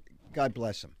know what? God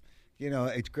bless him.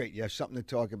 It's great. You have something to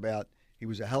talk about. He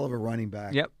was a hell of a running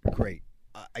back. Yep. Great.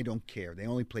 I don't care. They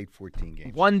only played 14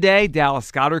 games. One day,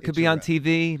 Dallas Goedert could be on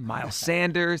TV. Miles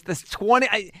Sanders. This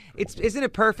 20. Isn't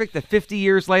it perfect that 50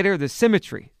 years later, the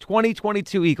symmetry?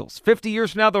 2022 Eagles. 50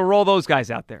 years from now, they'll roll those guys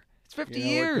out there. It's 50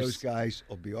 years. Those guys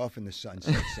will be off in the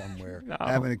sunset somewhere,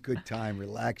 having a good time,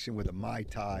 relaxing with a Mai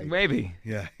Tai. Maybe.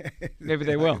 Yeah. Maybe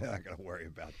they will. I'm not going to worry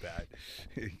about that.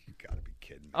 You got to be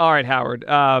kidding me. All right, Howard.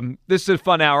 This is a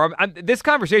fun hour. This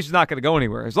conversation is not going to go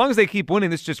anywhere. As long as they keep winning,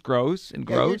 this just grows and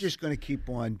grows. You're just going to keep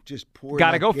on just pouring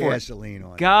gasoline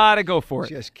on it. Gotta go for it.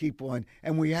 Just keep on.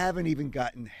 And we haven't even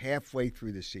gotten halfway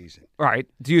through the season. All right.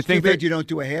 Do you think that you don't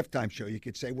do a halftime show? You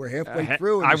could say we're halfway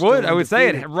through. I would say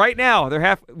it right now.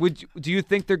 They're do you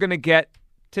think they're going to get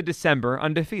to December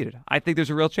undefeated? I think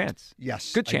there's a real chance.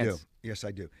 Yes, good chance. I do. Yes,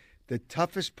 I do. The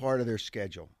toughest part of their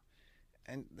schedule,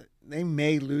 and they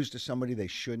may lose to somebody they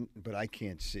shouldn't, but I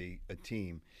can't see a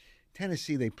team.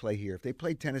 Tennessee, they play here. If they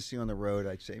played Tennessee on the road,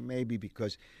 I'd say maybe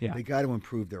because they got to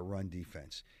improve their run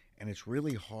defense. And it's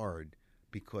really hard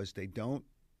because they don't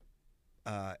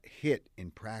hit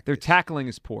in practice. Their tackling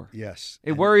is poor. Yes.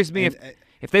 It worries me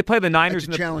if they play the Niners.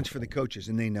 It's a challenge for the coaches,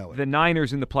 and they know it. The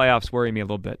Niners in the playoffs worry me a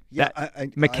little bit. Yeah,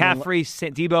 McCaffrey,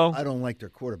 Debo. I don't like their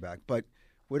quarterback, but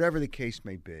whatever the case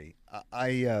may be,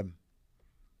 I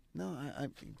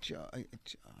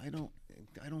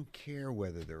don't care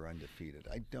whether they're undefeated.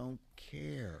 I don't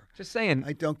care. Just saying.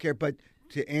 I don't care. But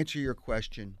to answer your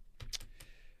question,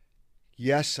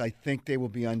 yes, I think they will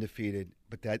be undefeated,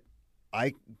 but that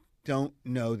I don't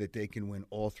know that they can win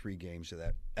all 3 games of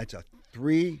that. That's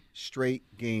 3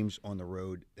 straight games on the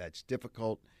road. That's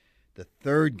difficult. The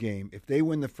third game, if they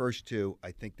win the first 2,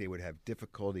 I think they would have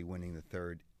difficulty winning the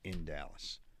third in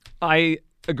Dallas. I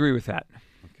agree with that.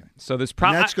 Okay. So this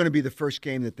that's going to be the first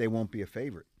game that they won't be a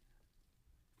favorite.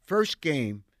 First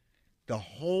game,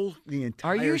 the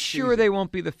entire Are you sure season, they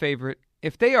won't be the favorite?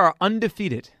 If they are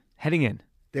undefeated heading in.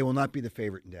 They will not be the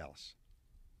favorite in Dallas.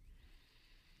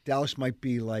 Dallas might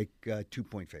be like a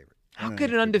 2-point favorite. How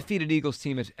could an undefeated Eagles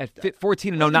team at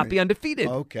 14-0 not be undefeated?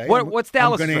 Okay. What's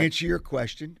Dallas? I'm going to answer your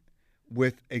question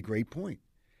with a great point.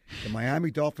 The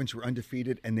Miami Dolphins were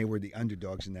undefeated, and they were the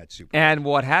underdogs in that Super Bowl. And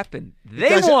what happened?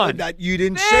 They won. You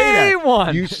didn't say that. They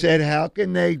won. You said, how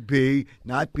can they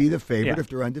not be the favorite if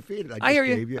they're undefeated? I hear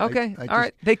you. Okay. All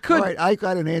right. They could. All right. I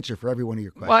got an answer for every one of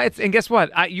your questions. Well, and guess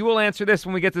what? You will answer this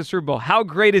when we get to the Super Bowl. How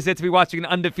great is it to be watching an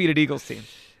undefeated Eagles team?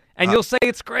 And you'll say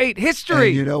it's great. History.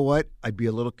 And you know what? I'd be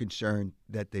a little concerned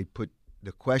that they put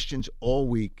the questions all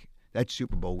week. That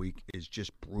Super Bowl week is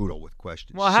just brutal with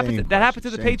questions. Well, that happened to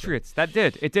the Patriots. That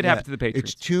did. It did happen to the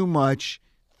Patriots. It's too much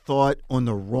thought on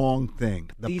the wrong thing.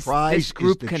 The prize this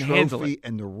group is the can trophy handle it.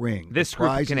 and the ring. This the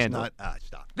group can handle it.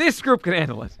 This group can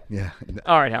handle it. Yeah.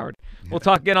 All right, Howard. We'll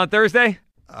talk again on Thursday.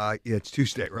 Yeah, it's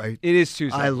Tuesday, right? It is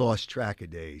Tuesday. I lost track of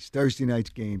days. Thursday night's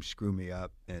games screw me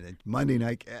up, and Monday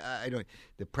night, I don't.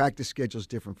 The practice schedule's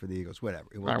different for the Eagles. Whatever.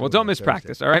 All right. Well, don't miss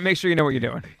practice. All right. Make sure you know what you're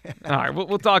doing. All right.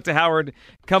 We'll talk to Howard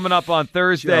coming up on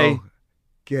Thursday. Joe,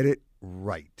 get it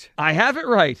right. I have it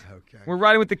right. Okay. We're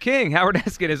riding with the king. Howard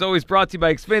Eskin is always brought to you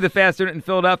by Xfinity the Fast Internet in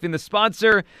Philadelphia, and the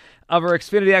sponsor of our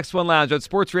Xfinity X1 Lounge on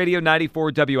Sports Radio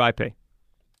 94 WIP.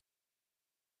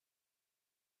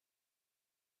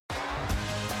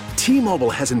 T-Mobile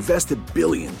has invested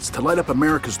billions to light up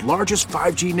America's largest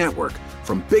 5G network,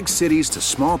 from big cities to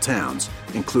small towns,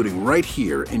 including right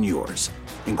here in yours.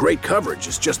 And great coverage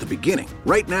is just the beginning.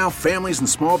 Right now, families and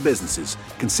small businesses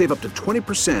can save up to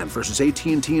 20% versus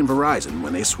AT&T and Verizon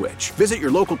when they switch. Visit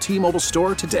your local T-Mobile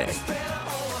store today.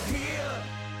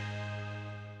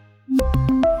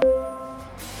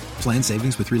 Plan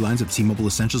savings with 3 lines of T-Mobile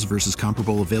Essentials versus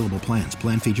comparable available plans.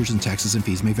 Plan features and taxes and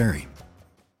fees may vary.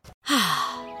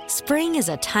 Spring is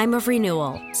a time of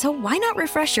renewal, so why not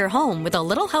refresh your home with a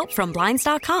little help from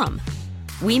Blinds.com?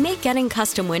 We make getting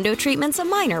custom window treatments a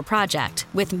minor project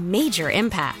with major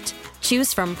impact.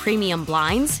 Choose from premium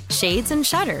blinds, shades, and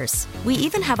shutters. We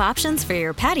even have options for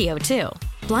your patio, too.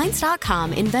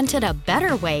 Blinds.com invented a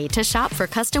better way to shop for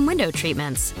custom window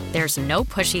treatments. There's no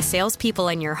pushy salespeople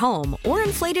in your home or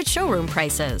inflated showroom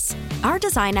prices. Our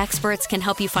design experts can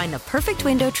help you find the perfect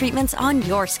window treatments on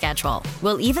your schedule.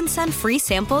 We'll even send free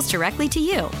samples directly to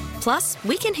you. Plus,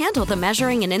 we can handle the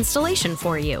measuring and installation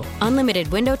for you. Unlimited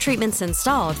window treatments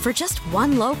installed for just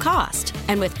one low cost.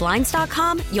 And with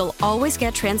Blinds.com, you'll always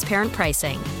get transparent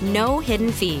pricing. No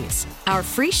hidden fees. Our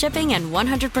free shipping and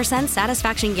 100%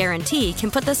 satisfaction guarantee can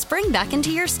put the spring back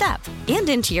into your step and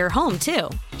into your home, too.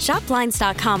 Shop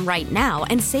Blinds.com right now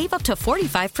and save up to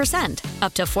 45%.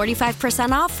 Up to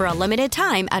 45% off for a limited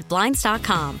time at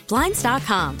Blinds.com.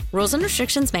 Blinds.com. Rules and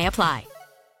restrictions may apply.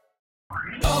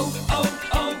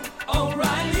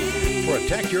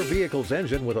 Protect your vehicle's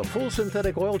engine with a full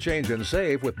synthetic oil change and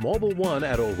save with Mobil 1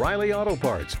 at O'Reilly Auto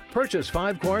Parts. Purchase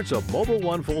 5 quarts of Mobil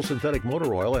 1 full synthetic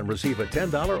motor oil and receive a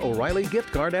 $10 O'Reilly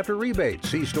gift card after rebate.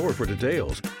 See store for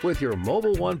details. With your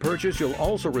Mobil 1 purchase, you'll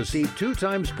also receive 2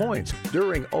 times points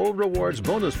during O Rewards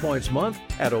Bonus Points Month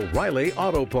at O'Reilly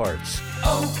Auto Parts.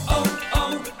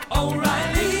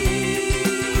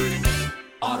 O'Reilly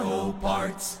Auto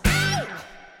Parts.